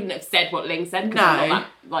probably wouldn't have said what Ling said, because I'm not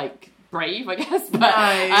that, like... brave, I guess, but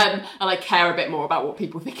and I care a bit more about what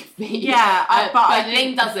people think of me. Yeah, but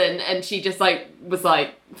Ling doesn't, and she just was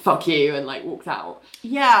like, "Fuck you," and like walked out.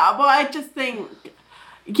 Yeah, well, I just think,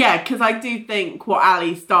 because I do think what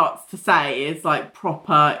Ali starts to say is like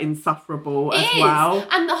proper insufferable as well.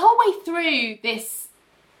 And the whole way through this,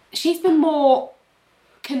 she's been more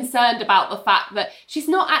concerned about the fact that she's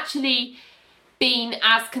not actually been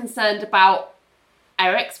as concerned about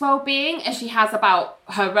Eric's well-being as she has about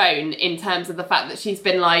her own, in terms of the fact that she's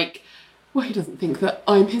been like, well, he doesn't think that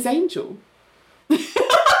I'm his angel.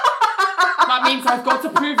 That means I've got to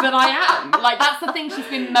prove that I am. Like, that's the thing she's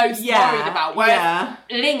been most worried about. Whereas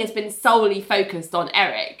Ling has been solely focused on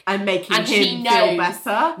Eric. And making him feel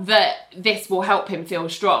better. That this will help him feel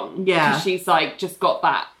strong. Yeah. Because she's, like, just got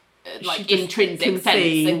that, like, intrinsic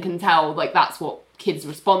sense and can tell, like, that's what kids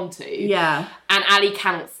respond to. Yeah. And Ali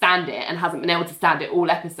can't stand it and hasn't been able to stand it all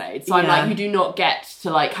episodes. So I'm like, you do not get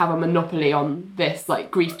to like have a monopoly on this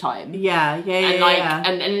like grief time.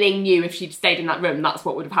 And Ling knew if she'd stayed in that room, that's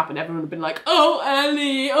what would have happened. Everyone would have been like, oh,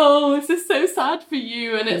 Ali, oh, this is so sad for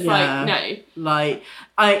you. And it's like, no. Like,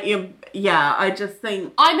 I just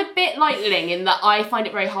think... I'm a bit like Ling in that I find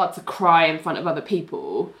it very hard to cry in front of other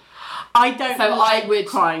people. I don't like I would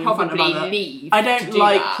crying in front of other leave. I don't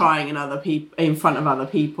like crying in front of other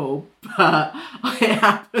people, but it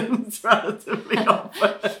happens relatively often.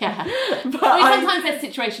 But sometimes there's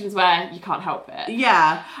situations where you can't help it.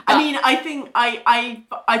 Yeah. I mean, I think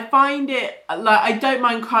I find it like I don't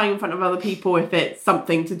mind crying in front of other people if it's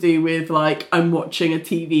something to do with like I'm watching a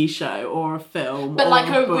TV show or a film. But or like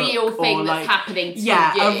a book, real thing that's happening to you.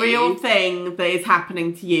 Yeah, a real thing that is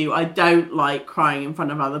happening to you. I don't like crying in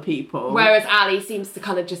front of other people. Whereas Ali seems to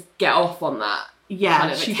kind of just get off on that. Yeah,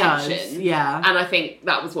 kind of she attention. does. Yeah. And I think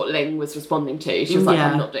that was what Ling was responding to. She was like,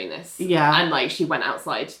 I'm not doing this. Yeah. And like she went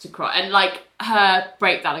outside to cry. And like her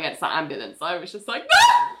breakdown against that ambulance, I was just like,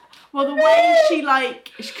 no! Well, the way she like,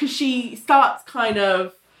 because she starts kind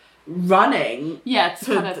of running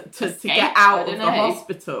to get out of the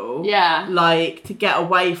hospital. Yeah. Like to get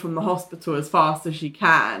away from the hospital as fast as she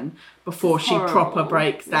can before she proper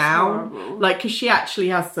breaks down. Horrible. Like, because she actually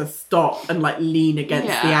has to stop and like lean against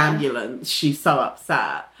the ambulance. She's so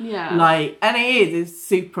upset. Yeah. Like, and it's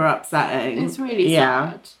super upsetting. It's really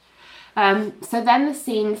sad. So then the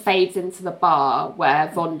scene fades into the bar where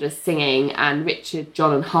Vonda's singing and Richard,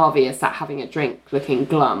 John and Harvey are sat having a drink looking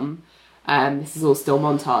glum. This is all still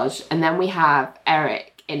montage. And then we have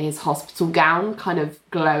Eric in his hospital gown, kind of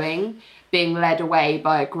glowing, being led away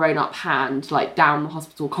by a grown-up hand, like down the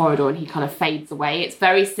hospital corridor, and he kind of fades away. It's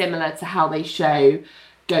very similar to how they show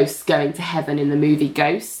ghosts going to heaven in the movie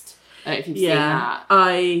Ghost. I don't know if you've seen that.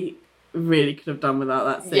 I really could have done without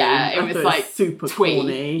that scene. Yeah, it was like super twee.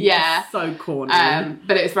 corny. Yeah. So corny.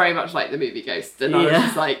 But it was very much like the movie Ghost. And I was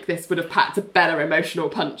just like, this would have packed a better emotional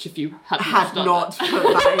punch if you had not put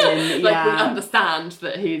that in. Like, we understand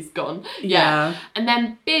that he's gone. Yeah. And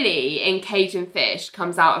then Billy in Cajun Fish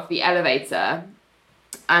comes out of the elevator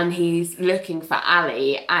and he's looking for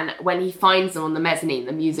Ali. And when he finds them on the mezzanine,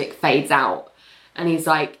 the music fades out. And he's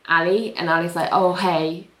like, Ali? And Ali's like, oh,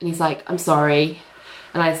 hey. And he's like, I'm sorry.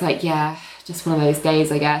 And I was like, yeah, just one of those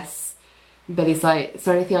days, I guess. And Billy's like, is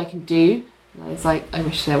there anything I can do? And I was like, I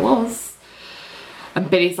wish there was. And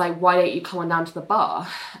Billy's like, why don't you come on down to the bar?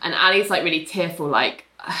 And Ali's like really tearful, like,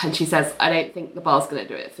 and she says, I don't think the bar's going to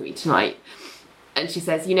do it for me tonight. And she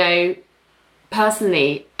says, you know,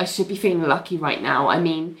 personally, I should be feeling lucky right now. I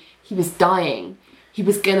mean, he was dying. He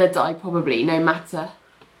was going to die probably, no matter.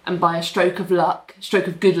 And by a stroke of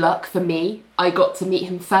good luck for me, I got to meet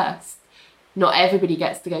him first. Not everybody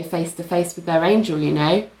gets to go face to face with their angel, you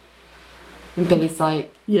know. And Billy's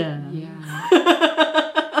like, yeah.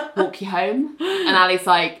 Walk you home. And Ali's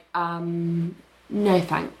like, no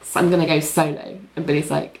thanks, I'm gonna go solo. And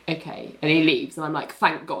Billy's like, okay. And he leaves, and I'm like,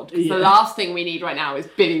 thank God, because the last thing we need right now is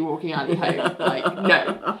Billy walking Ali home. Like,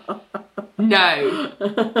 no.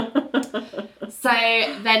 So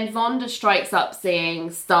then Vonda strikes up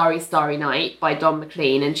singing Starry Starry Night by Don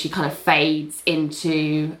McLean, and she kind of fades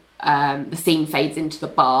into the scene fades into the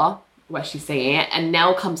bar where she's singing it, and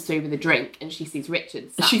Nell comes through with a drink and she sees Richard.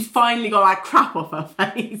 She's finally got that crap off her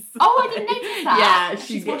face. Oh, I didn't notice that. Yeah,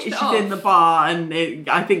 she's in the bar, and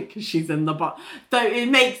I think she's in the bar. So it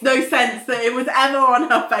makes no sense that it was ever on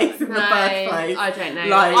her face in the first place. I don't know.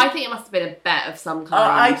 Like, I think it must have been a bet of some kind.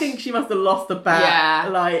 I think she must have lost a bet. Yeah.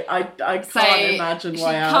 Like, I can't imagine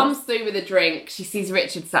why else. She comes through with a drink, she sees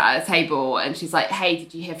Richard sat at a table, and she's like, hey,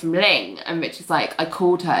 did you hear from Ling? And Richard's like, I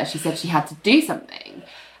called her. She said she had to do something.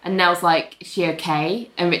 And Nell's like, is she okay?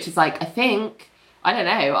 And Richard's like, I don't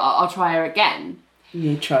know, I'll try her again.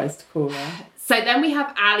 He tries to call her. So then we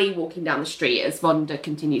have Ali walking down the street as Vonda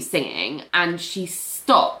continues singing, and she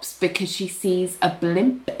stops because she sees a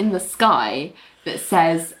blimp in the sky that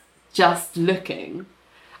says, just looking.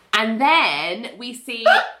 And then we see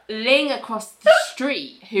Ling across the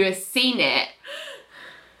street who has seen it,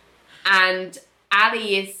 and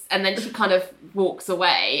and then she kind of walks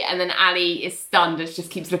away, and then Ali is stunned and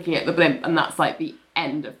just keeps looking at the blimp, and that's like the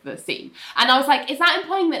end of the scene. And I was like, is that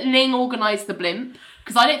implying that Ling organised the blimp?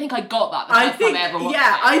 Because I don't think I got that the first time I ever watched it.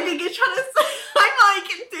 I think it's trying to say, I'm like,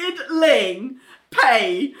 did Ling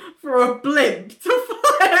pay for a blimp to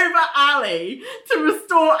fly over Ali to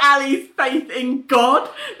restore Ali's faith in God?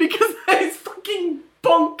 Because that is fucking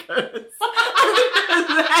bonkers.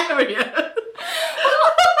 Hilarious.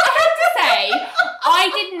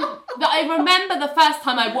 I remember the first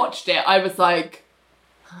time I watched it, I was like,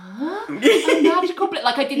 A magical blip.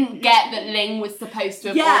 Like, I didn't get that Ling was supposed to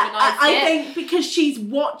have organised it. I think because she's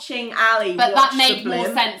watching Ali but watch that made the more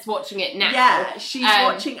blimp. sense watching it now. Yeah, she's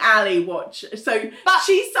watching Ali watch. So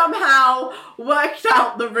she somehow worked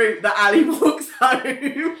out the route that Ali walks home.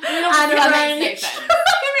 That makes no sense.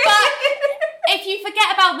 But if you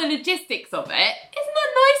forget about the logistics of it, isn't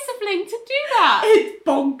that nice of Ling to do that? It's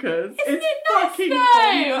bonkers. Isn't it's it nice fucking though?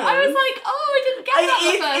 bonkers. I was like, oh, I didn't get that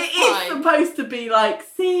the first It time. is supposed to be like,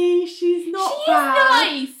 see, she's not She is bad.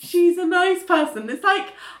 nice. She's a nice person. It's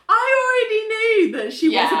like, I already knew that she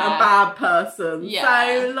wasn't a bad person. Yeah.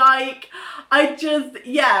 So, like,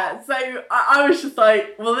 so I was just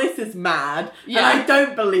like, well, this is mad. Yeah. And I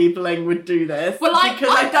don't believe Ling would do this. Well, because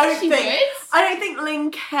I don't she think would. I don't think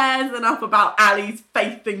Ling cares enough about Ali's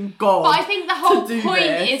faith in God. But I think the whole to do point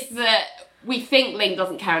this. is that we think Ling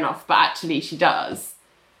doesn't care enough, but actually she does.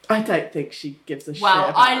 I don't think she gives a shit Well,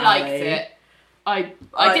 about I liked Ali. it. I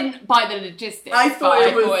didn't buy the logistics. I but thought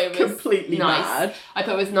it was completely nice. mad. I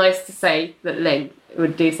thought it was nice to say that Ling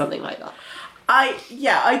would do something like that.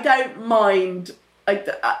 I don't mind.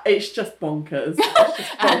 It's just bonkers. It's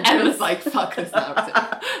just And bonkers. Emma's like, fuck this narrative.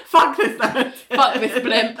 Fuck this narrative. Fuck this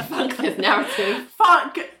blimp. Fuck this narrative.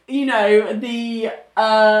 Fuck, the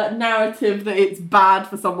narrative that it's bad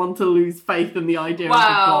for someone to lose faith in the idea of a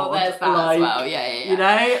god. There's that as well. Yeah. You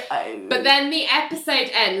know? But then the episode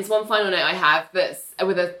ends, one final note I have, that's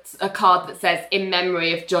with a card that says, in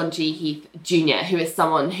memory of John G. Heath Jr., who is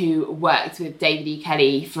someone who worked with David E.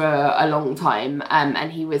 Kelly for a long time,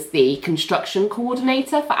 and he was the construction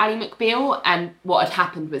coordinator for Ally McBeal, and what had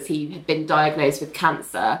happened was he had been diagnosed with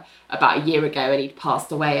cancer about a year ago, and he'd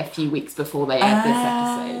passed away a few weeks before they aired this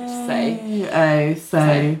episode.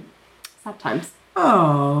 So sad times.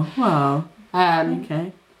 Oh, well.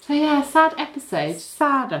 Okay. So yeah, sad episode.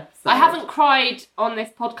 Sad episode. I haven't cried on this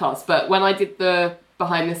podcast, but when I did the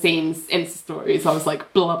behind the scenes Insta stories, I was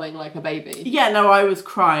like blubbing like a baby. Yeah, no, I was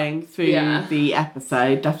crying through the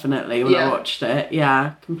episode, definitely, when I watched it.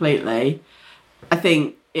 Yeah, completely. I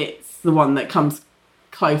think it's the one that comes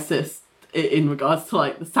closest in regards to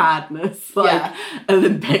like the sadness, like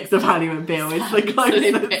Olympics of Ally McBeal is the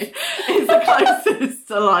closest. It's the closest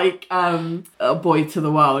to like A Boy to the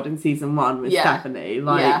World in season 1 with Stephanie.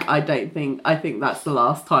 Like I think that's the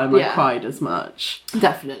last time I cried as much.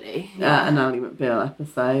 Definitely. An Ally McBeal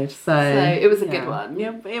episode. So it was a good one.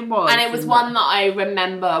 Yeah, it was. And it was one that I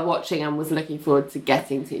remember watching and was looking forward to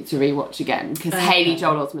getting to rewatch again, because Haley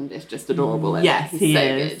Joel Osment is just adorable. Yes, he's he so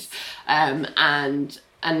is. Good.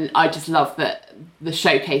 And I just love that the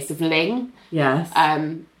showcase of Ling. Yes.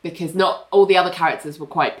 Because not all the other characters were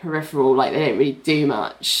quite peripheral, like they don't really do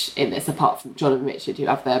much in this apart from John and Richard who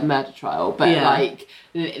have their murder trial. But like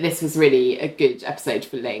this was really a good episode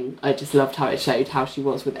for Ling. I just loved how it showed how she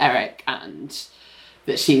was with Eric and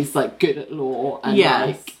that she's like good at law and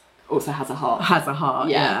like also has a heart. Has a heart,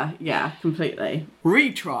 yeah, completely.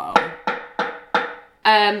 Retrial.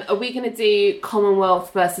 Are we going to do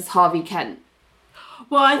Commonwealth versus Harvey Kent?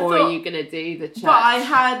 Well, or are you going to do the church? But I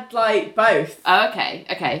had, like, both. Oh,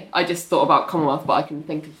 okay. I just thought about Commonwealth, but I can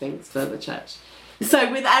think of things for the church.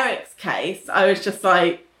 So with Eric's case, I was just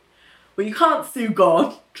like, well, you can't sue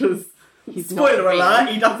God, because, spoiler alert,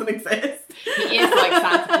 he doesn't exist. He is like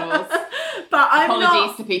Santa Claus. But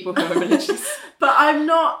Apologies to people who are religious. But I'm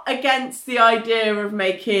not against the idea of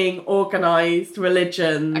making organised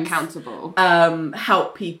religions accountable.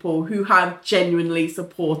 Help people who have genuinely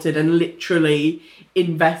supported and literally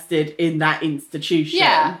invested in that institution.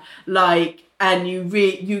 Yeah. Like, and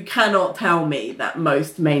you cannot tell me that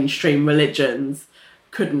most mainstream religions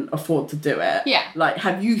couldn't afford to do it. Yeah. Like,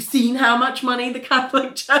 have you seen how much money the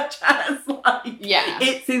Catholic Church has? Like, yeah.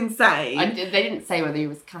 It's insane. They didn't say whether he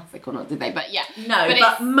was Catholic or not, did they? But yeah. No,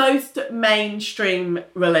 but most mainstream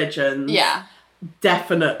religions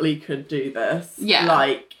definitely could do this. Yeah.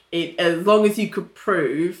 Like, as long as you could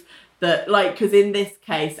prove that, like, because in this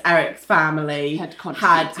case, Eric's family had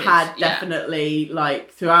definitely,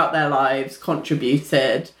 like, throughout their lives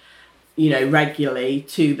contributed, regularly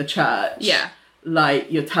to the church. Yeah.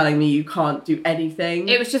 Like, you're telling me you can't do anything.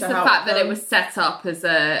 It was just the fact that it was set up as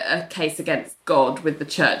a case against God with the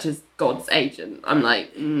church as God's agent. I'm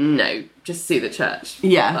like, no, just sue the church.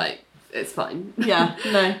 Yeah. Like, it's fine. Yeah,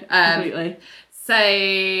 no, completely.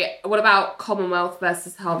 So, what about Commonwealth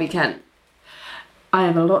versus Harvey Kent? I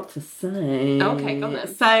have a lot to say. Okay, go on then.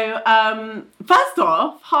 So, first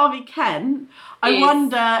off, Harvey Kent, I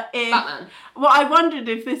wonder if... Batman. Well, I wondered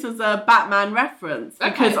if this was a Batman reference,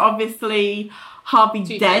 because obviously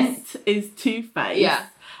Harvey Dent is Two-Face. Yeah.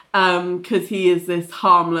 Because he is this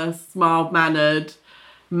harmless, mild-mannered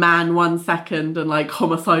man 1 second and like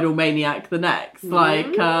homicidal maniac the next.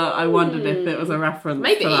 Like, I wondered if it was a reference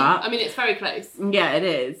Maybe. to that. I mean, it's very close. Yeah, it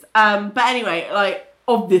is. But anyway, like,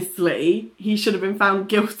 obviously, he should have been found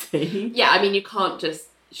guilty. Yeah, I mean, you can't just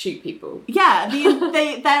shoot people. Yeah,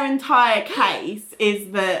 their entire case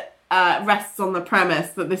is that rests on the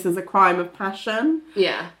premise that this is a crime of passion.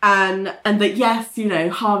 Yeah. And that, yes, you know,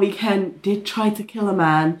 Harvey Kent did try to kill a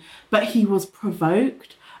man, but he was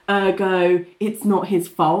provoked. Ergo, it's not his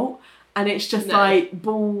fault. And it's just like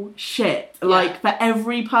bullshit. Yeah. Like, for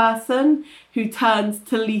every person who turns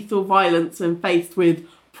to lethal violence when faced with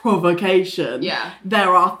provocation, there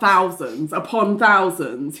are thousands upon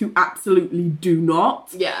thousands who absolutely do not.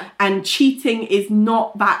 Yeah. And cheating is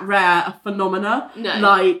not that rare a phenomena. No.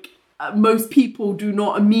 Like, most people do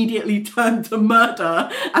not immediately turn to murder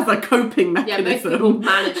as a coping mechanism. Yeah, most people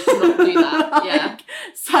manage to not do that. Yeah.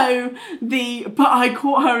 So but I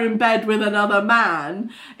caught her in bed with another man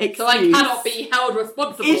excuse, so I cannot be held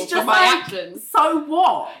responsible for my actions. So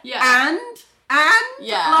what? Yeah. And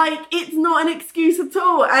like, it's not an excuse at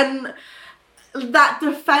all. And that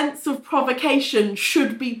defence of provocation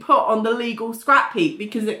should be put on the legal scrap heap,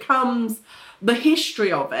 because the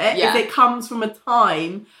history of it is it comes from a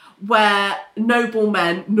time where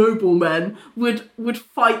noblemen would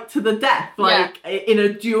fight to the death, like in a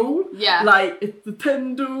duel. Yeah. Like, it's the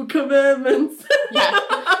 10 commandments. Yeah,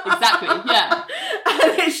 exactly, yeah.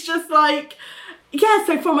 And it's just like,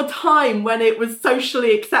 so from a time when it was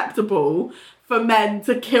socially acceptable for men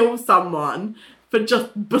to kill someone for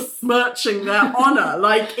just besmirching their honour,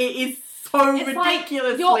 like, it is so it's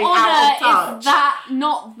ridiculously like, your out of touch. honour is that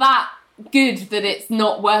not that good that it's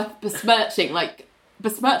not worth besmirching, like,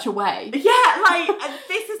 besmirch away. Yeah, like,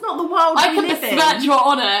 this is not the world I can besmirch your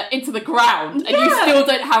honour into the ground, and you still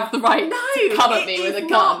don't have the right to come at me with a gun.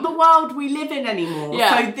 It's not the world we live in anymore.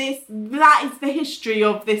 Yeah. So that is the history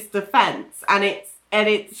of this defence, and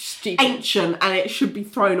it's stupid. Ancient, and it should be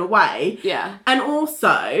thrown away. Yeah. And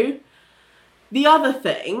also, the other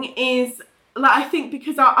thing is, like, I think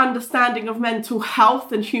because our understanding of mental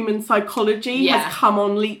health and human psychology has come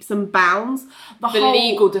on leaps and bounds. The whole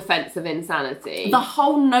legal defence of insanity. The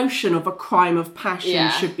whole notion of a crime of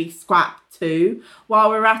passion should be scrapped too while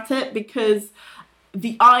we're at it, because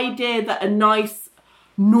the idea that a nice,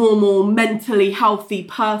 normal, mentally healthy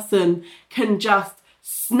person can just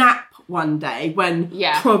snap one day when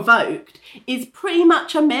provoked is pretty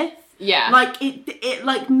much a myth. Yeah. Like, it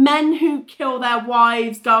like, men who kill their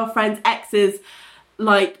wives, girlfriends, exes,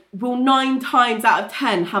 like, will 9 times out of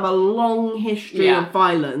 10 have a long history of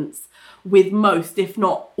violence with most, if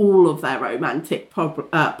not all, of their romantic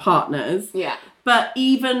partners. Yeah. But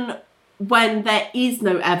even when there is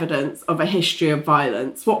no evidence of a history of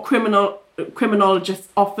violence, what criminologists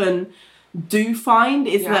often do find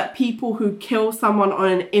is that people who kill someone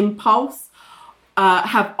on an impulse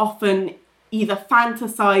have often either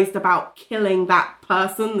fantasized about killing that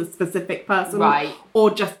person, the specific person, or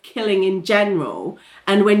just killing in general.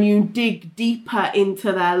 And when you dig deeper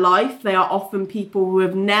into their life, they are often people who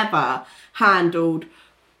have never handled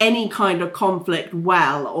any kind of conflict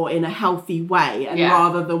well or in a healthy way. And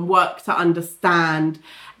rather than work to understand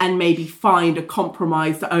and maybe find a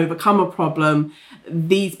compromise to overcome a problem,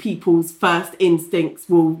 these people's first instincts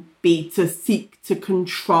will be to seek to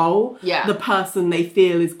control the person they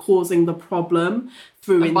feel is causing the problem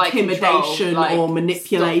through intimidation or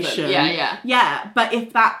manipulation. Yeah, but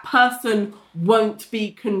if that person won't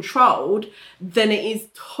be controlled, then it is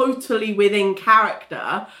totally within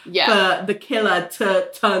character for the killer to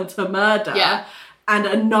turn to murder and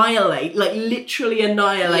annihilate, like, literally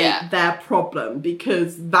annihilate their problem,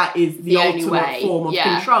 because that is the ultimate form of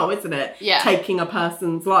control, isn't it? Taking a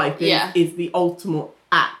person's life is the ultimate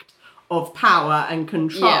act of power and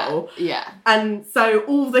control. And so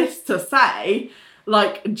all this to say,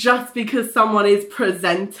 like, just because someone is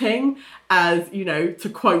presenting as, you know, to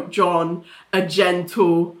quote John, a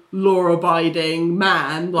gentle, law-abiding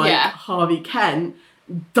man like Harvey Kent,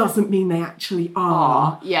 doesn't mean they actually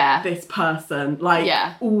are this person. Like,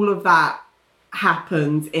 all of that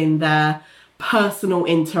happens in their personal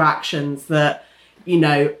interactions that, you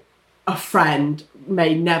know, a friend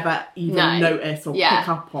may never even notice or pick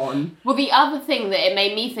up on. Well, the other thing that it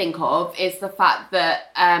made me think of is the fact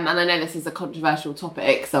that, and I know this is a controversial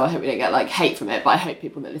topic, so I hope we don't get, like, hate from it, but I hope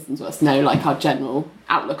people that listen to us know, like, our general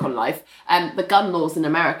outlook on life. The gun laws in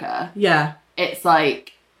America, it's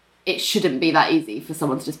like, it shouldn't be that easy for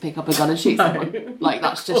someone to just pick up a gun and shoot someone. Like,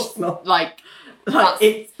 that's just, like...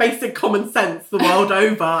 it's basic common sense the world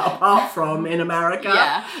over, apart from in America.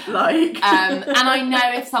 Yeah. Like... and I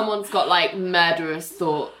know if someone's got, like, murderous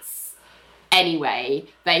thoughts, anyway,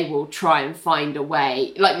 they will try and find a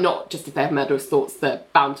way, like, not just if they have murderous thoughts, they're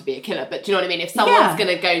bound to be a killer, but do you know what I mean? If someone's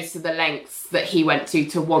going to go to the lengths that he went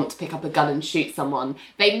to want to pick up a gun and shoot someone,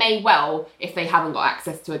 they may well, if they haven't got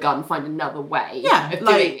access to a gun, find another way of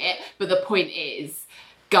doing it. But the point is,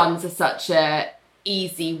 guns are such a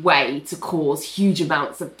easy way to cause huge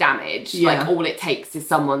amounts of damage. Like, all it takes is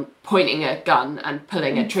someone pointing a gun and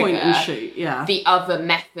pulling a trigger. Point and shoot, The other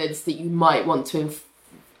methods that you might want to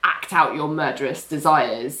act out your murderous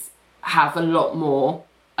desires have a lot more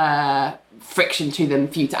friction to them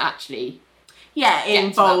for you to actually it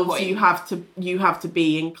involves you have to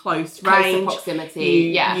be in close range,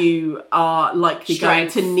 proximity. You are likely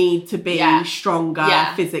Strength. going to need to be stronger,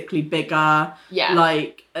 physically bigger.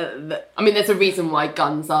 Like, I mean, there's a reason why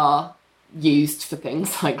guns are used for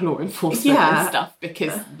things like law enforcement and stuff,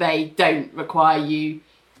 because they don't require you.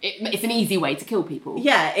 It's an easy way to kill people.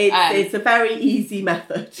 It's a very easy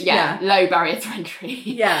method. Low barrier to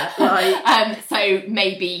entry. Like, so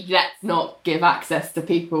maybe let's not give access to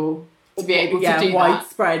people to be able to do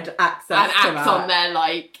widespread access and to act that. on their,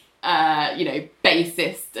 like,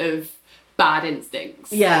 basest of bad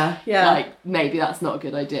instincts. Like, maybe that's not a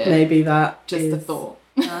good idea. Maybe that just is a thought.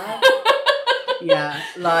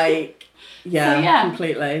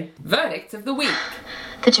 Completely. Verdict of the week.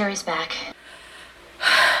 The jury's back.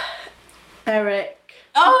 Eric.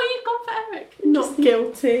 Oh, you've gone for Eric. Not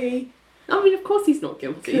guilty. I mean, of course he's not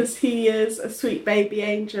guilty. Because he is a sweet baby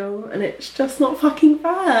angel, and it's just not fucking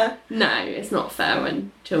fair. No, it's not fair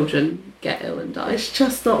when children get ill and die. It's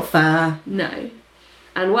just not fair. No.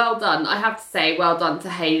 And well done. I have to say, well done to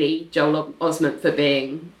Haley Joel Osment for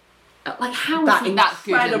being... Like, how was he that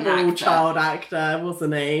good an incredible actor? child actor,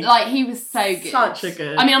 wasn't he? Like, he was so good. Such a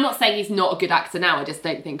good... I mean, I'm not saying he's not a good actor now, I just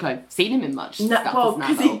don't think I've seen him in much stuff well, as an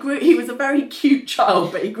because adult. he was a very cute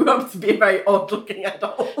child, but he grew up to be a very odd-looking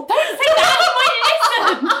adult. Don't say that!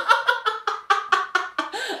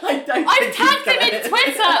 I've tagged him in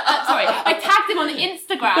Twitter. I tagged him on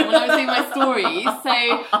Instagram when I was doing my stories, so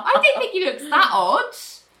I don't think he looks that odd.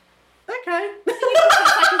 Okay. He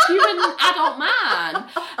looks like a human adult man.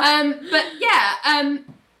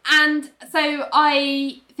 And so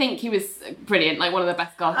I think he was brilliant, like one of the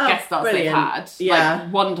best guest stars they've had.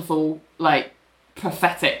 Like, wonderful, like,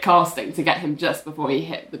 prophetic casting to get him just before he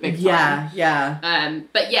hit the big time.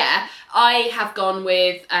 But yeah, I have gone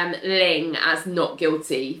with Ling as not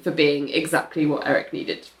guilty for being exactly what Eric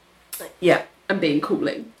needed. Yeah. And being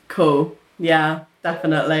cooling. Cool. Yeah,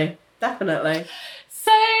 definitely.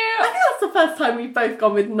 So I think that's the first time we've both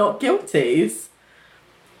gone with not guilties.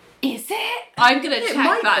 Is it? I'm going to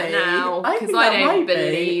check that now, because I don't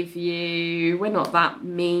believe you. We're not that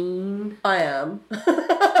mean. I am.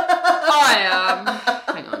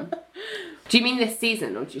 Hang on. Do you mean this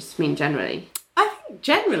season, or do you just mean generally? I think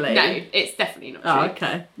generally. No, it's definitely not true. Oh,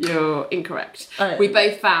 okay. You're incorrect. Oh. We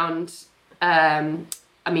both found...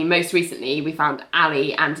 most recently, we found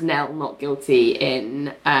Ali and Nell not guilty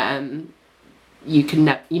in You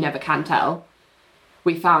Never Can Tell.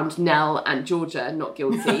 We found Nell and Georgia not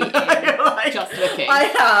guilty in Just Looking. I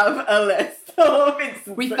have a list of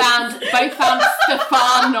instances. We both found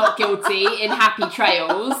Stefan not guilty in Happy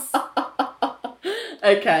Trails.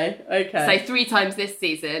 Okay. So 3 times this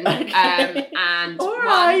season. Okay. And All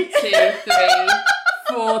right. 1, 2,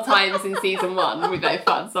 3, 4 times in season 1, we both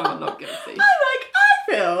found someone not guilty. I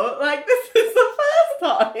feel like this is the first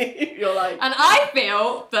time. You're like... And I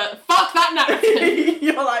feel that fuck that narrative.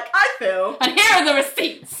 You're like, I feel... And here are the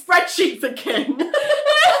receipts. Spreadsheets are king.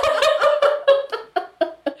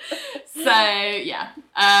 So, yeah.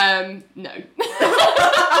 No.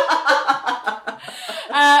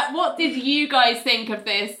 What did you guys think of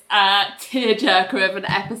this tearjerker of an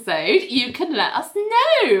episode? You can let us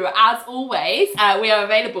know. As always, we are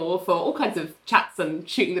available for all kinds of chats and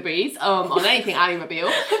shooting the breeze on anything Ali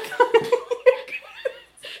Mobile.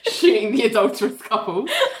 Shooting the adulterous couple.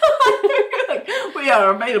 We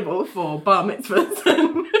are available for bar mitzvahs.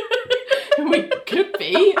 We could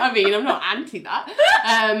be. I mean, I'm not anti that.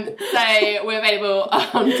 So we're available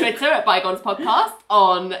on Twitter at Bygones Podcast,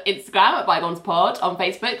 on Instagram at Bygones Pod, on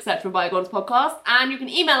Facebook, search for Bygones Podcast, and you can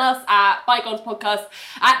email us at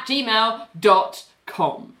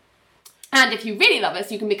bygonespodcast@gmail.com. And if you really love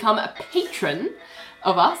us, you can become a patron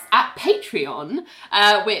of us at Patreon,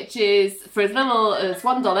 which is for as little as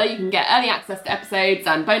 $1. You can get early access to episodes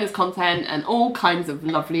and bonus content and all kinds of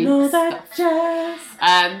lovely stuff.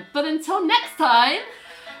 But until next time,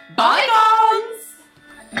 bygones!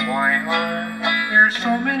 Why are there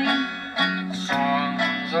so many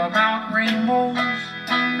songs about rainbows?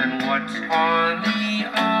 And what's on the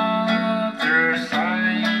other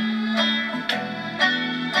side?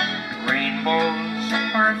 Rainbows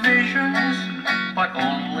emotions, but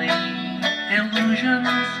only illusions,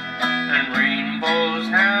 and rainbows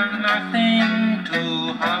have nothing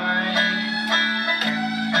to hide.